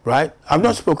 Right? I've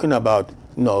not spoken about,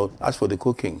 as for the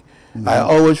cooking. I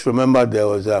always remember there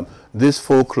was this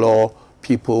folklore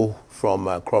people from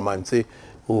Kromanti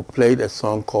who played a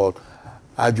song called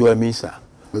Ajua Misa.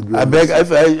 I beg,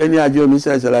 if any Ajua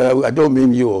Misa, I don't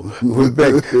mean you. We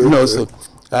beg, so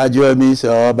Ajua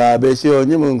Misa, Babesio,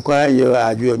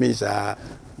 Ajua Misa.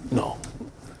 No.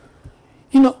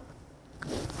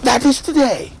 That is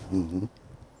today.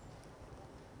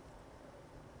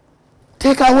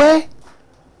 Take away?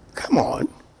 Come on.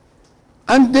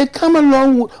 And they come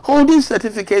along with holding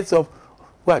certificates of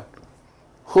what?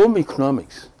 Home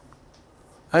economics.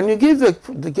 And you give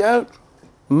the girl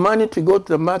money to go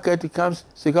to the market, it comes,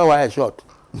 cigar wire short.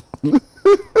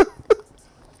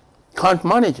 Can't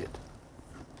manage it.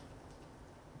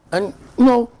 And,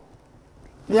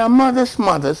 their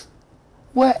mothers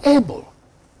were able.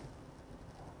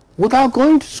 Without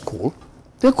going to school,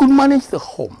 they could manage the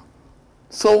home.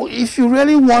 So if you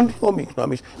really want home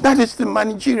economics, that is the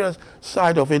managerial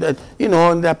side of it, and,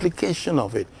 and the application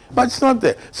of it. But it's not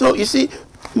there. So you see,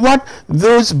 what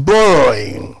those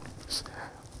borrowings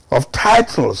of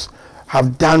titles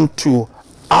have done to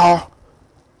our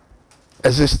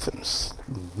existence,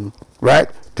 right?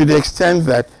 To the extent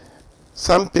that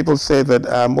some people say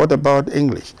that, what about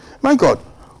English? My God,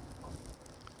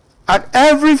 at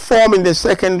every form in the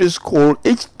secondary school,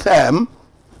 each term,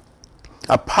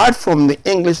 apart from the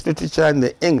English literature and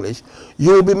the English,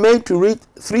 you will be made to read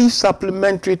 3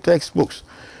 supplementary textbooks.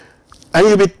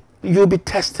 And you'll be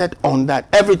tested on that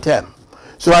every term.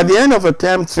 So at the end of a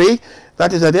term 3,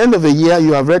 that is at the end of a year,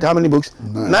 you have read how many books?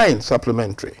 9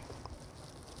 supplementary.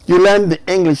 You learn the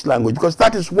English language because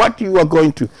that is what you are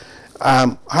going to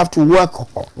have to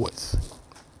work with.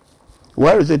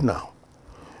 Where is it now?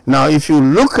 Now, if you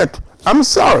look at, I'm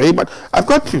sorry, but I've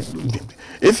got to,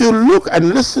 if you look and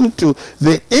listen to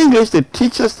the English the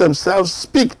teachers themselves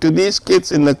speak to these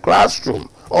kids in the classroom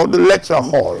or the lecture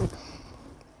hall,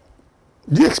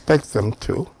 do you expect them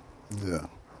to? Yeah.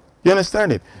 You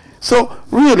understand it? So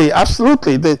really,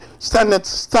 absolutely, the standard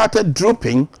started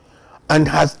drooping and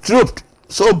has drooped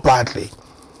so badly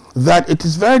that it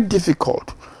is very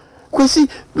difficult. Kwesi,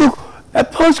 look, a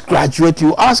postgraduate,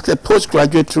 you ask a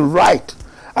postgraduate to write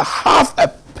a half a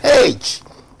page,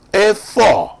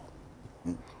 A4,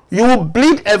 you will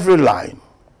bleed every line.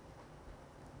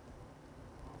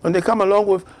 When they come along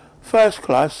with first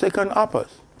class, second uppers,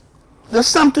 there's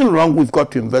something wrong we've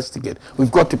got to investigate.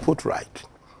 We've got to put right.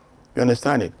 You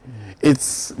understand it?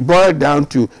 It's boiled down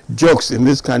to jokes in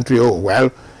this country. Oh,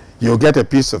 well, you'll get a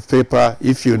piece of paper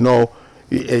if you know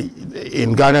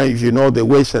in Ghana, if you know the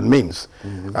ways and means.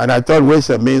 And I thought ways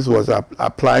and means was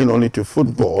applying only to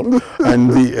football and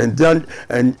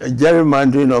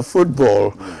gerrymandering of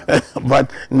football, but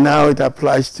now it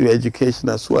applies to education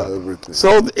as well. Everything.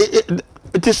 So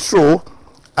it is true,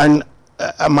 and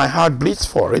my heart bleeds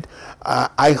for it.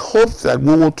 I hope that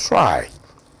we will try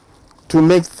to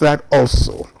make that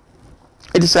also.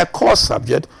 It is a core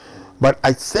subject, but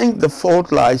I think the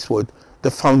fault lies with the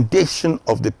foundation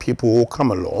of the people who come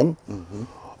along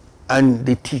and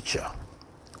the teacher.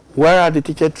 Where are the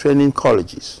teacher training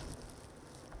colleges?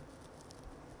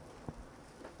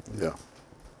 Yeah.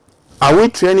 Are we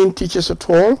training teachers at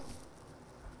all?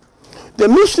 The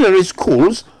missionary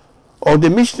schools or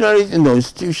the missionaries in the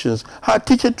institutions had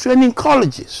teacher training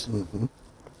colleges.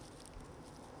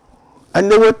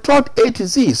 And they were taught A to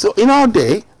Z. So in our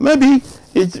day, maybe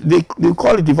they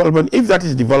call it development. If that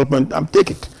is development, I'll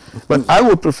take it. But I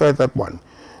would prefer that one.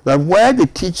 That where the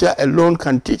teacher alone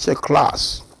can teach a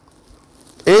class,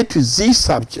 A to Z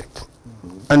subject,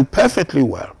 and perfectly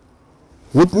well,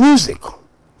 with music,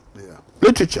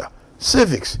 literature,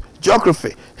 civics,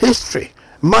 geography, history,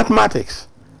 mathematics,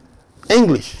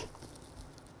 English,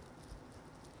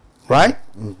 right?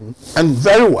 And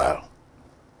very well.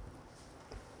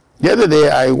 The other day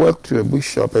I worked to a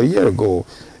bookshop a year ago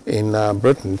in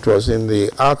Britain. It was in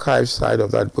the archive side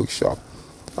of that bookshop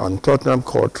on Tottenham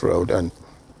Court Road, and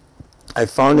I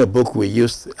found a book we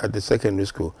used at the secondary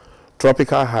school,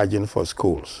 Tropical Hygiene for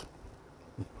Schools.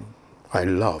 I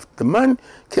loved. The man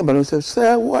came and said,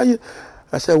 "Sir, why you?"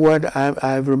 I said, "Well,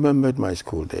 I've remembered my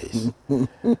school days."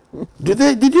 Did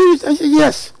you? I said,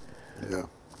 "Yes." Yeah.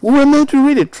 We were made to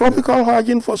read it, Tropical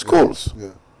Hygiene for Schools. Yeah.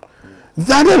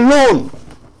 That alone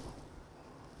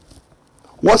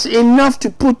was enough to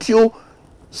put you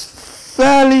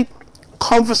fairly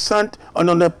conversant and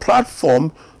on a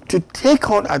platform to take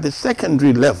on at the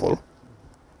secondary level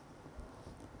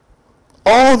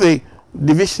all the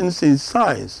divisions in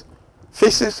science,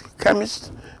 physics,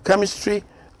 chemistry,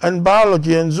 and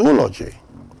biology and zoology.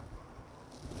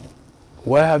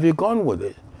 Where have you gone with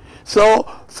it? So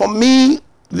for me,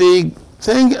 the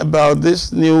thing about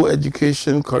this new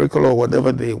education curriculum, or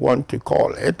whatever they want to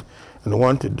call it and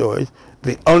want to do it,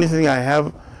 the only thing I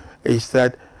have is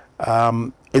that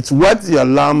it's worth the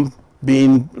alarm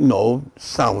being,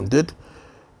 sounded,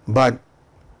 but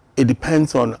it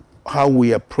depends on how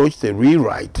we approach the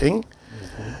rewriting,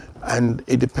 and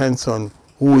it depends on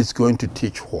who is going to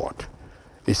teach what.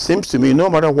 It seems to me no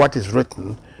matter what is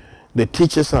written, the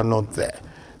teachers are not there.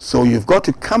 So you've got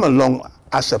to come along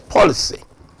as a policy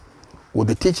with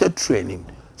the teacher training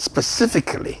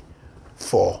specifically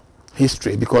for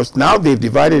history, because now they've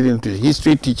divided into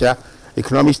history teacher,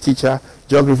 economics teacher,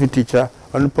 geography teacher,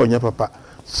 and Ponya Papa.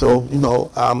 So,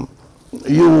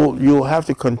 you have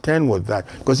to contend with that,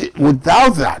 because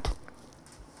without that,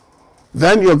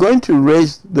 then you're going to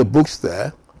raise the books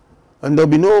there, and there'll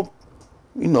be no,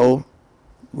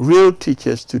 real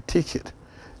teachers to teach it.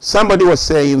 Somebody was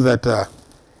saying that,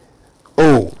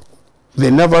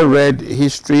 they never read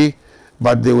history,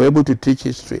 but they were able to teach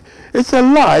history. It's a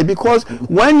lie, because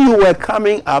when you were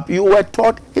coming up, you were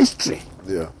taught history.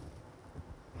 Yeah.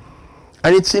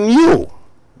 And it's in you.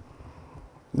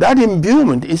 That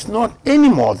imbuement is not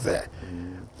anymore there.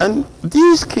 And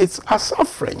these kids are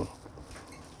suffering.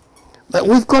 That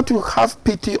we've got to have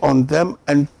pity on them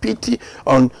and pity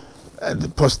on the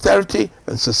posterity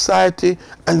and society,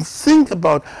 and think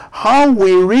about how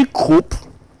we recoup,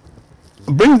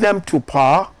 bring them to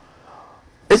power.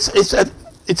 It's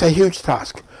a huge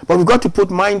task, but we've got to put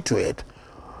mind to it.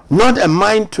 Not a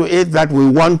mind to it that we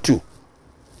want to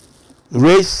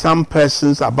raise some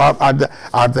persons above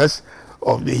others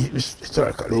of the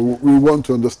historically. So we want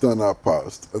to understand our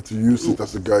past and to use it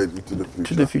as a guide into the future.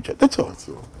 To the future, that's all. That's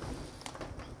all.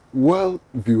 Well,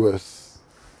 viewers,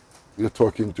 you're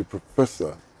talking to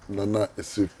Professor Nana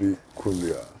Essilfie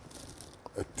Conduah,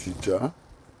 a teacher,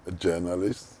 a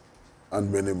journalist,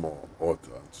 and many more,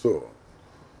 author, and so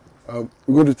on.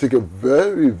 We're going to take a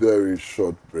very, very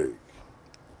short break.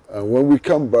 And when we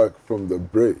come back from the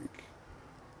break,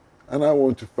 and I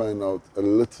want to find out a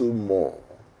little more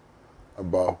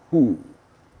about who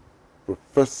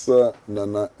Professor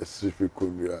Nana Essilfie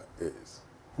Conduah is.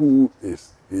 Who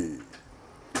is he?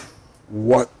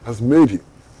 What has made him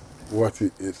what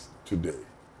he is today?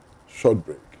 Short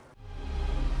break.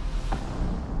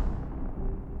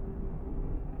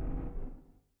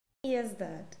 Yes,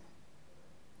 Dad.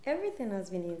 Everything has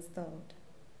been installed.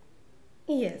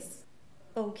 Yes.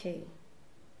 Okay.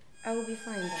 I will be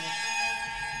fine, Dad.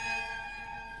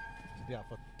 Yeah,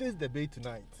 for this debate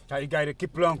tonight. You gotta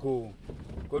keep long,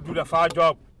 go do the far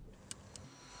job.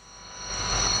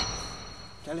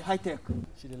 Charlie high tech.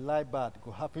 She dey lie bad.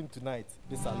 Go happen tonight.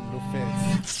 This are no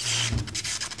fence.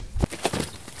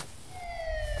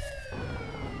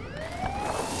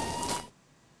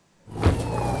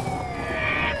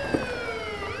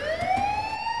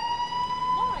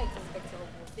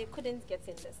 They couldn't get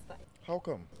in this time. How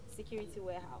come? Security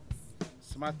warehouse.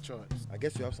 Smart choice. I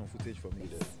guess you have some footage for me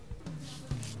there.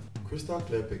 Crystal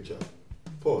clear picture.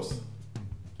 Pause.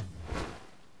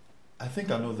 I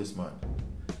think I know this man.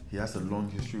 He has a long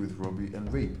history with robbery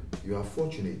and rape. You are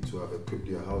fortunate to have equipped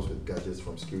your house with gadgets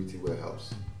from Security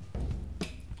Warehouse.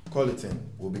 Call it in.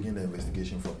 We'll begin the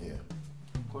investigation from here.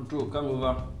 Control, come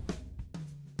over.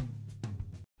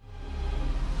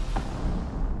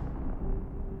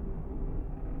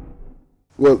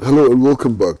 Well, hello and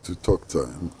welcome back to Talk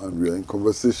Time. And we are in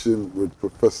conversation with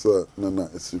Professor Nana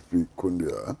Essilfie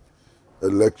Conduah, a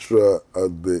lecturer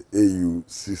at the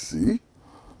AUCC.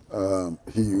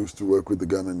 He used to work with the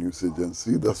Ghana News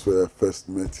Agency. That's where I first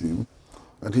met him.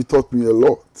 And he taught me a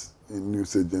lot in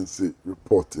news agency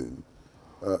reporting.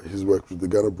 He's worked with the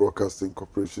Ghana Broadcasting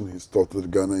Corporation. He's taught at the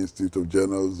Ghana Institute of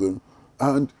Journalism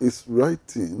and is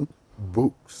writing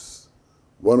books,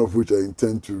 one of which I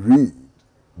intend to read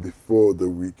before the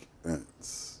week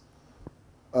ends.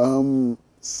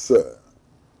 Sir,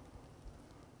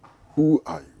 who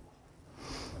are you?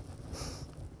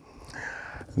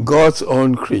 God's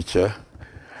own creature,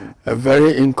 a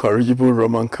very incorrigible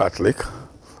Roman Catholic,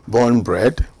 born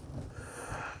bred,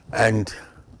 and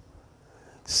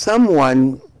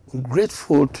someone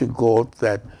grateful to God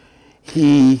that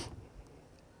He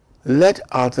let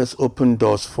others open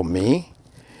doors for me.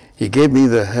 He gave me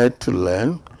the head to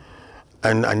learn,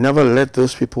 and I never let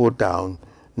those people down,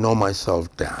 nor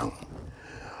myself down.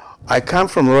 I come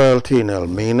from royalty in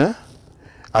Elmina.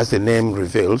 As the name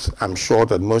reveals, I'm sure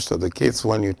that most of the kids,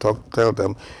 when you tell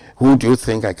them, who do you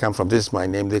think I come from? This is my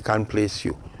name. They can't place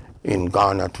you in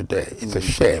Ghana today. It's a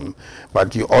shame.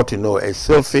 But you ought to know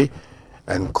Essilfie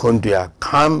and Conduah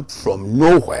come from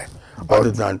nowhere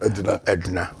other than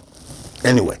Edna.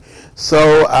 Anyway,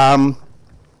 so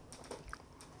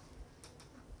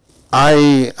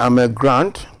I am a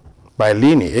Grant by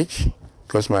lineage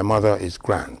because my mother is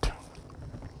Grant.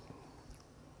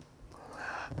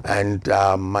 And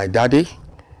my daddy,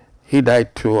 he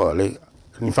died too early.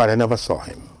 In fact, I never saw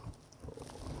him.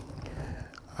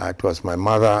 It was my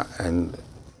mother and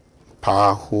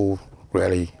Pa who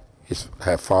really,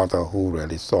 her father who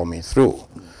really saw me through.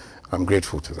 I'm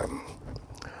grateful to them.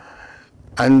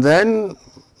 And then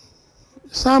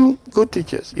some good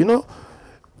teachers. You know,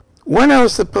 when I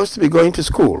was supposed to be going to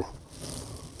school,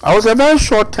 I was a very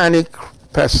short, tiny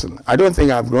person. I don't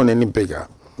think I've grown any bigger.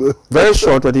 Very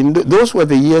short, but those were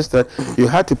the years that you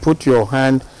had to put your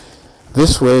hand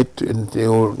this way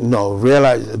to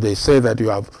realize. They say that you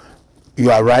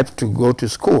are ripe to go to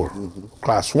school,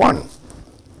 class 1.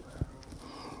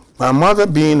 My mother,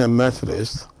 being a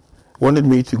Methodist, wanted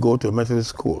me to go to a Methodist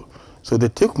school. So they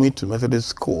took me to Methodist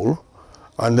school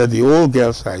under the old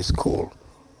girls' high school.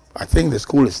 I think the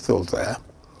school is still there.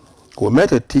 We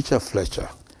met a teacher, Fletcher.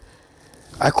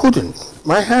 I couldn't.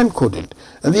 My hand couldn't.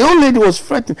 And the old lady was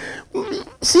frightened.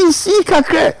 See,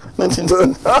 kakre.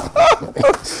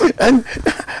 And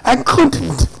I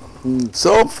couldn't.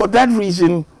 So for that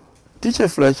reason, Teacher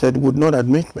Fletcher would not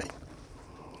admit me.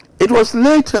 It was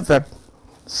later that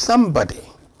somebody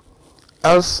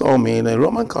else saw me in a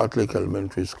Roman Catholic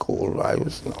elementary school. I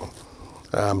was,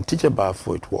 Teacher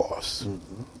Bafo it was.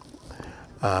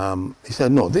 He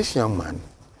said, no, this young man,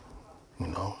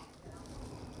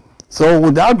 So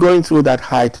without going through that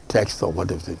height text or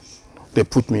whatever, they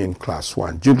put me in class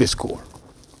 1, Jubilee School,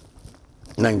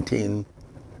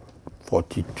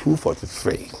 1942,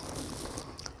 43.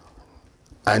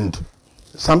 And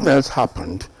something else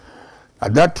happened.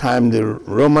 At that time, the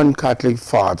Roman Catholic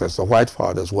fathers, the white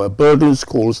fathers, were building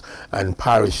schools and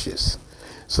parishes.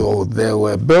 So they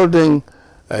were building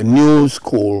a new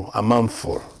school, a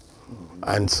Mumford.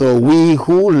 And so we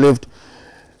who lived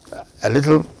a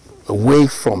little away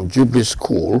from Jubilee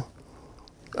School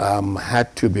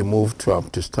had to be moved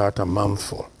to start a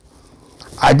Mumford.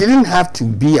 I didn't have to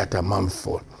be at a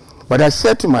Mumford, but I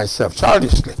said to myself,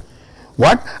 childishly,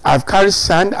 what? I've carried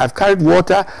sand, I've carried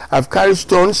water, I've carried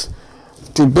stones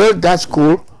to build that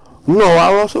school. No,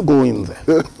 I'll also go in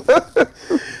there.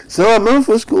 So a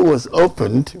Mumford School was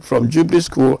opened from Jubilee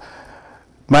School.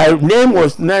 My name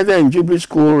was neither in Jubilee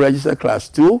School Register Class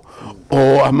 2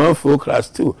 or a Mumford Class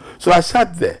 2. So I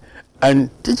sat there,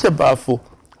 and Teacher Bafo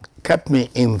kept me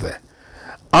in there.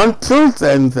 Until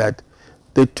then that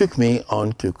they took me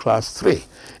on to Class 3.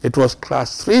 It was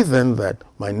Class 3 then that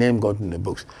my name got in the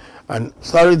books. And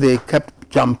sorry, they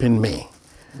kept jumping me.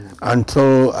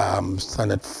 until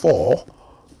standard 4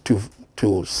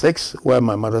 to 6, where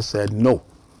my mother said, no,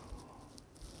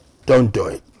 don't do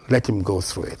it. Let him go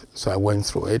through it. So I went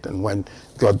through it and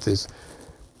got this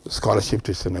scholarship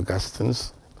to St.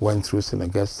 Augustine's, went through St.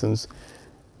 Augustine's,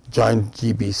 joined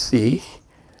GBC,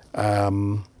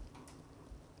 and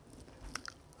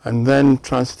then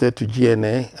transferred to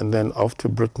GNA, and then off to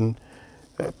Britain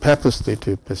purposely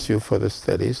to pursue further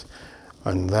studies,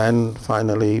 and then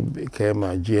finally became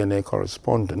a GNA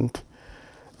correspondent.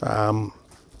 In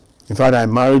fact, I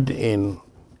married in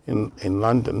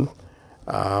London.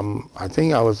 I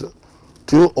think I was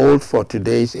too old for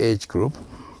today's age group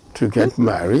to get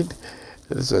married.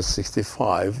 This was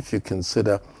 65, if you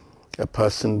consider a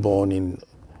person born in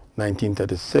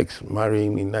 1936,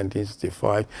 marrying in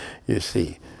 1965, you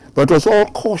see. But it was all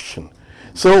caution.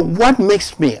 So what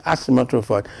makes me, as a matter of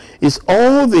fact, is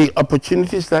all the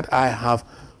opportunities that I have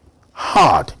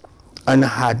had and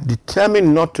had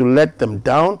determined not to let them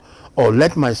down or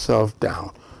let myself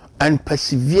down, and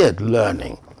persevered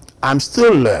learning. I'm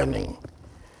still learning.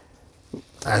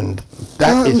 And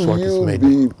that is what is made me.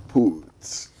 Being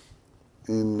put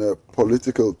in a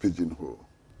political pigeonhole,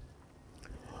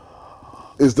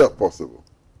 is that possible?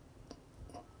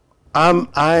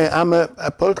 I am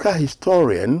a political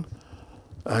historian,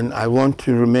 and I want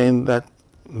to remain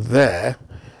there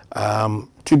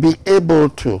to be able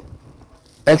to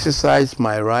exercise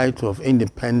my right of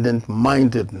independent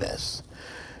mindedness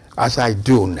as I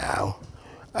do now.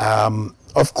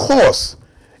 Of course,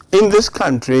 in this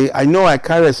country, I know I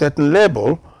carry a certain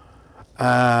label,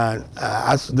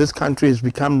 as this country has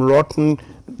become rotten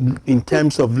in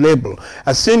terms of label.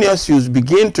 As soon as you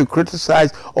begin to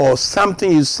criticize or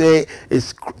something you say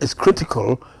is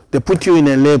critical, they put you in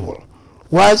a label,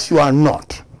 whilst you are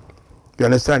not. You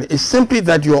understand? It's simply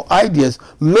that your ideas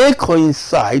may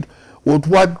coincide with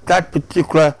what that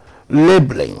particular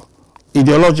labeling,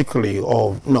 ideologically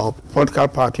or political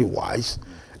party-wise,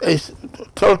 is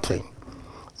tilting.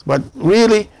 But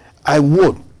really, I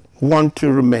would want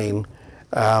to remain,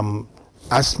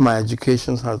 as my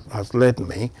education has led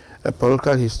me, a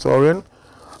political historian,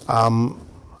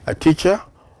 a teacher,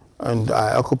 and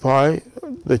I occupy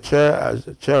the chair as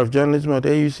chair of journalism at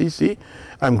AUCC.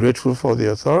 I'm grateful for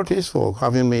the authorities for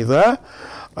having me there,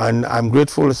 and I'm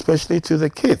grateful especially to the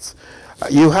kids.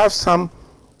 You have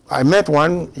I met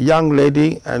one young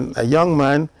lady and a young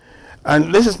man,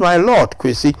 and this is my lot,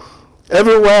 Kwesi.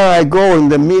 Everywhere I go in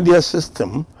the media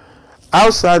system,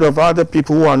 outside of other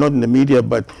people who are not in the media,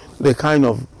 but they kind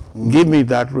of give me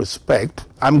that respect,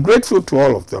 I'm grateful to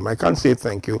all of them. I can't say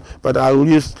thank you, but I will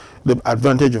use the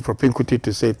advantage of propinquity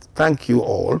to say thank you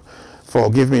all for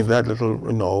giving me that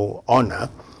little, honor.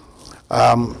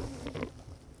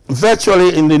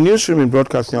 Virtually in the newsroom in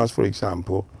Broadcasting House, for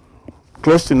example,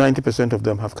 close to 90% of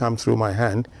them have come through my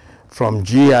hand, from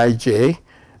GIJ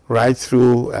right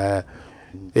through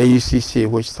AUCC,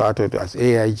 which started as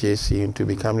AIJC into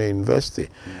becoming a university.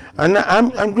 And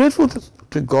I'm grateful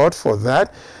to God for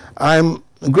that. I'm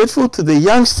grateful to the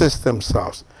youngsters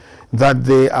themselves that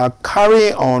they are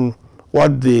carrying on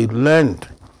what they learned.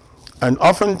 And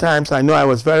oftentimes I know I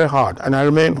was very hard, and I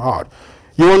remain hard.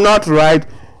 You will not write,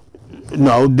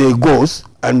 there goes,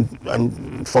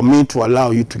 and for me to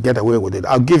allow you to get away with it.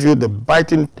 I'll give you the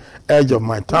biting edge of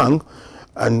my tongue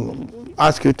and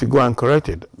ask you to go and correct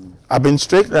it. I've been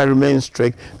strict, I remain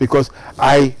strict, because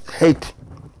I hate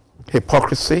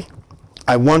hypocrisy.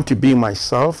 I want to be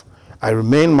myself. I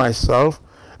remain myself,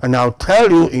 and I'll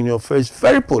tell you in your face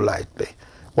very politely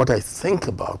what I think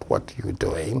about what you're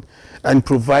doing and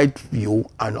provide you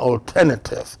an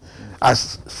alternative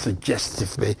as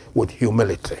suggestively with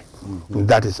humility. And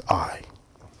that is I.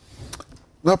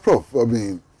 Now, Prof, I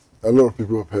mean, a lot of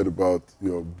people have heard about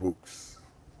your books.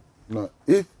 Now,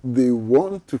 if they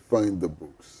want to find the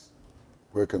books,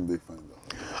 where can they find them?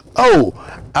 Oh,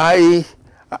 I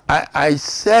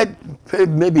said,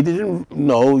 maybe didn't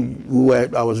know where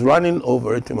I was running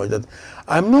over it too much, that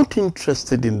I'm not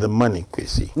interested in the money,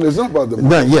 Kwesi. No, it's not about the money.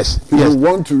 No, yes. People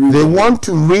want to read They want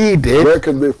to read it. Where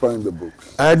can they find the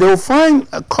books? They'll find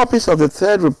copies of the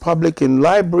Third Republic in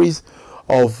libraries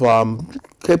of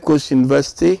Cape Coast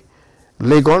University,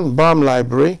 Legon, BAM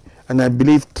Library, and I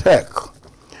believe Tech.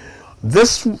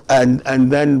 This, and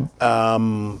then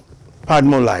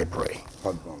Padmore Library.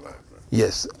 Padmore Library.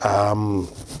 Yes.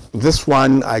 This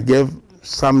one I gave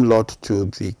some lot to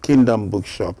the Kingdom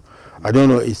Bookshop. I don't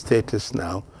know its status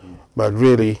now, but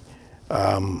really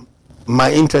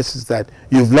my interest is that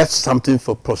you've left something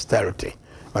for posterity,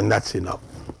 and that's enough.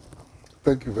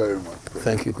 Thank you very much.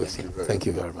 Thank you, Kwesi. Thank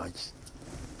you very much.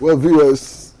 Well,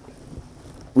 viewers,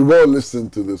 We've all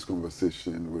listened to this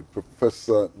conversation with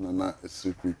Professor Nana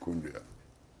Essilfie Conduah.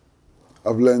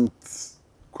 I've learned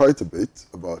quite a bit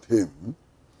about him.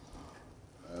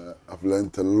 I've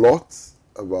learned a lot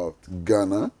about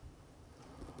Ghana,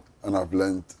 and I've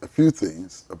learned a few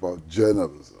things about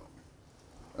journalism.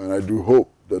 And I do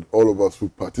hope that all of us who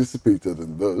participated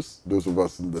in this, those of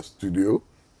us in the studio,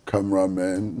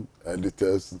 cameramen,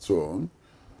 editors, and so on,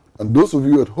 and those of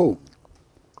you at home,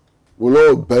 will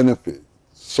all benefit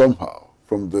somehow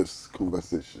from this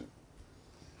conversation.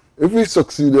 If we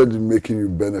succeeded in making you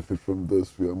benefit from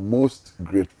this, we are most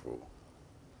grateful.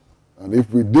 And if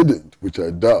we didn't, which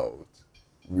I doubt,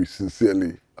 we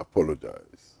sincerely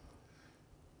apologize.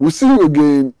 We'll see you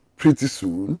again pretty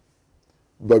soon,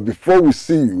 but before we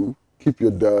see you, keep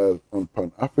your dial on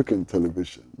Pan-African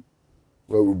Television,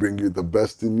 where we bring you the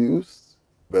best in news,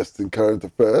 best in current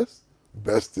affairs,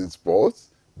 best in sports,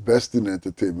 best in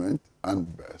entertainment,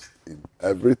 and best in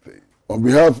everything. On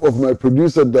behalf of my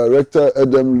producer, director,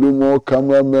 Adam Lumo,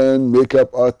 cameraman,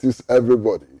 makeup artist,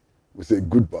 everybody, we say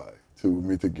goodbye till we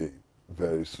meet again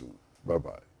very soon.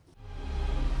 Bye-bye.